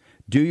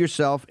 Do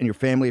yourself and your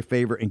family a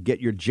favor and get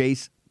your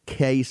Jace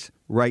case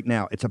right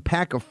now. It's a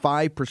pack of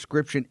 5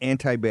 prescription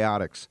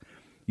antibiotics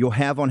you'll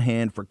have on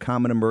hand for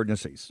common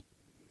emergencies.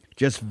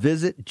 Just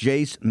visit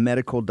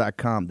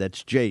jacemedical.com.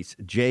 That's Jace,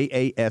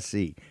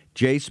 J-A-S-E,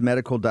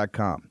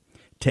 jacemedical.com.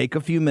 Take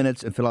a few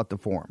minutes and fill out the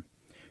form.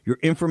 Your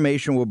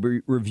information will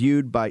be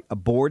reviewed by a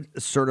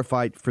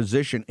board-certified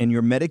physician, and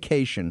your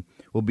medication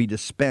will be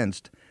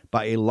dispensed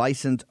by a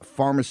licensed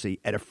pharmacy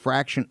at a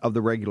fraction of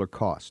the regular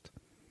cost.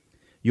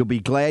 You'll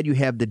be glad you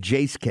have the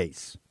Jace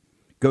case.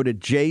 Go to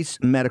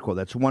Jace Medical,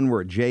 that's one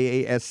word,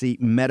 J-A-S-E,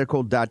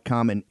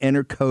 medical.com, and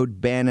enter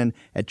code Bannon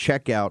at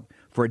checkout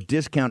for a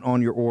discount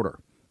on your order.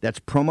 That's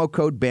promo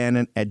code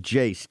Bannon at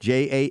Jace,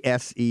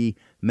 J-A-S-E,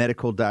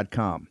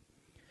 medical.com.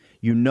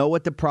 You know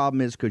what the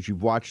problem is because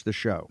you've watched the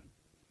show.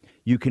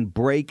 You can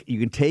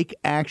take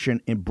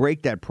action and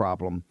break that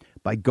problem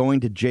by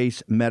going to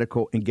Jace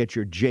Medical and get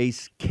your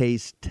Jace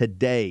case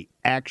today.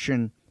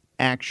 Action,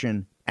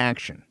 action,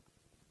 action.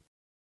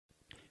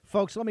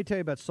 Folks, let me tell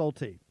you about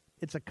Solti.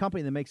 It's a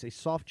company that makes a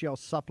soft gel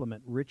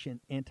supplement rich in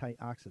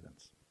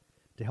antioxidants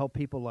to help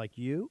people like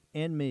you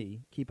and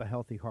me keep a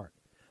healthy heart.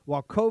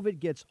 While COVID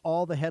gets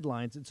all the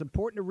headlines, it's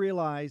important to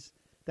realize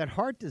that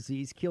heart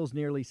disease kills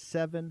nearly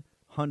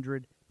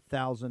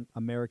 700,000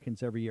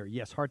 Americans every year.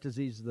 Yes, heart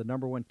disease is the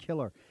number one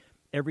killer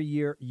every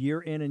year, year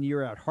in and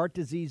year out. Heart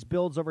disease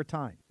builds over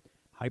time.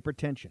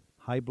 Hypertension,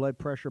 high blood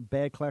pressure,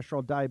 bad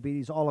cholesterol,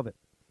 diabetes, all of it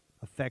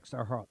affects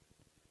our heart.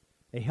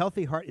 A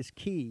healthy heart is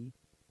key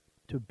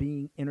to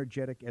being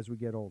energetic as we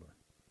get older.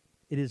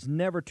 It is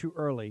never too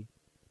early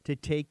to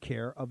take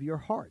care of your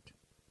heart.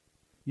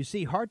 You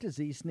see, heart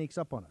disease sneaks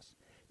up on us.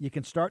 You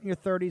can start in your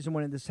 30s, and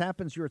when this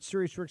happens, you're at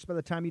serious risk by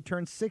the time you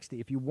turn 60.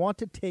 If you want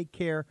to take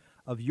care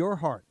of your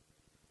heart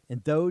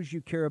and those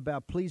you care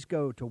about, please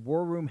go to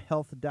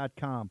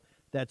warroomhealth.com.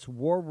 That's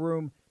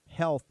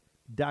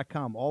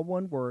warroomhealth.com. All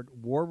one word,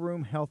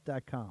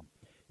 warroomhealth.com.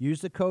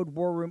 Use the code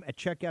WARROOM at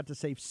checkout to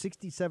save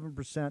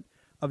 67%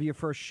 of your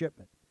first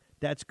shipment.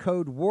 That's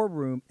code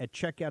WARROOM at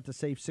checkout to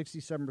save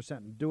 67%.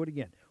 And do it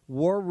again.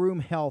 War Room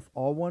Health,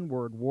 all one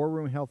word,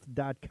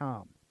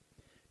 warroomhealth.com.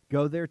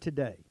 Go there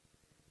today.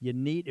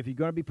 If you're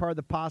going to be part of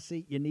the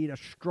posse, you need a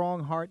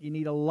strong heart. You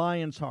need a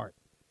lion's heart.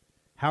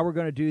 How we're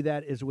going to do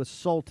that is with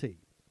Solti.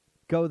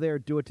 Go there,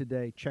 do it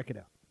today. Check it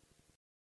out.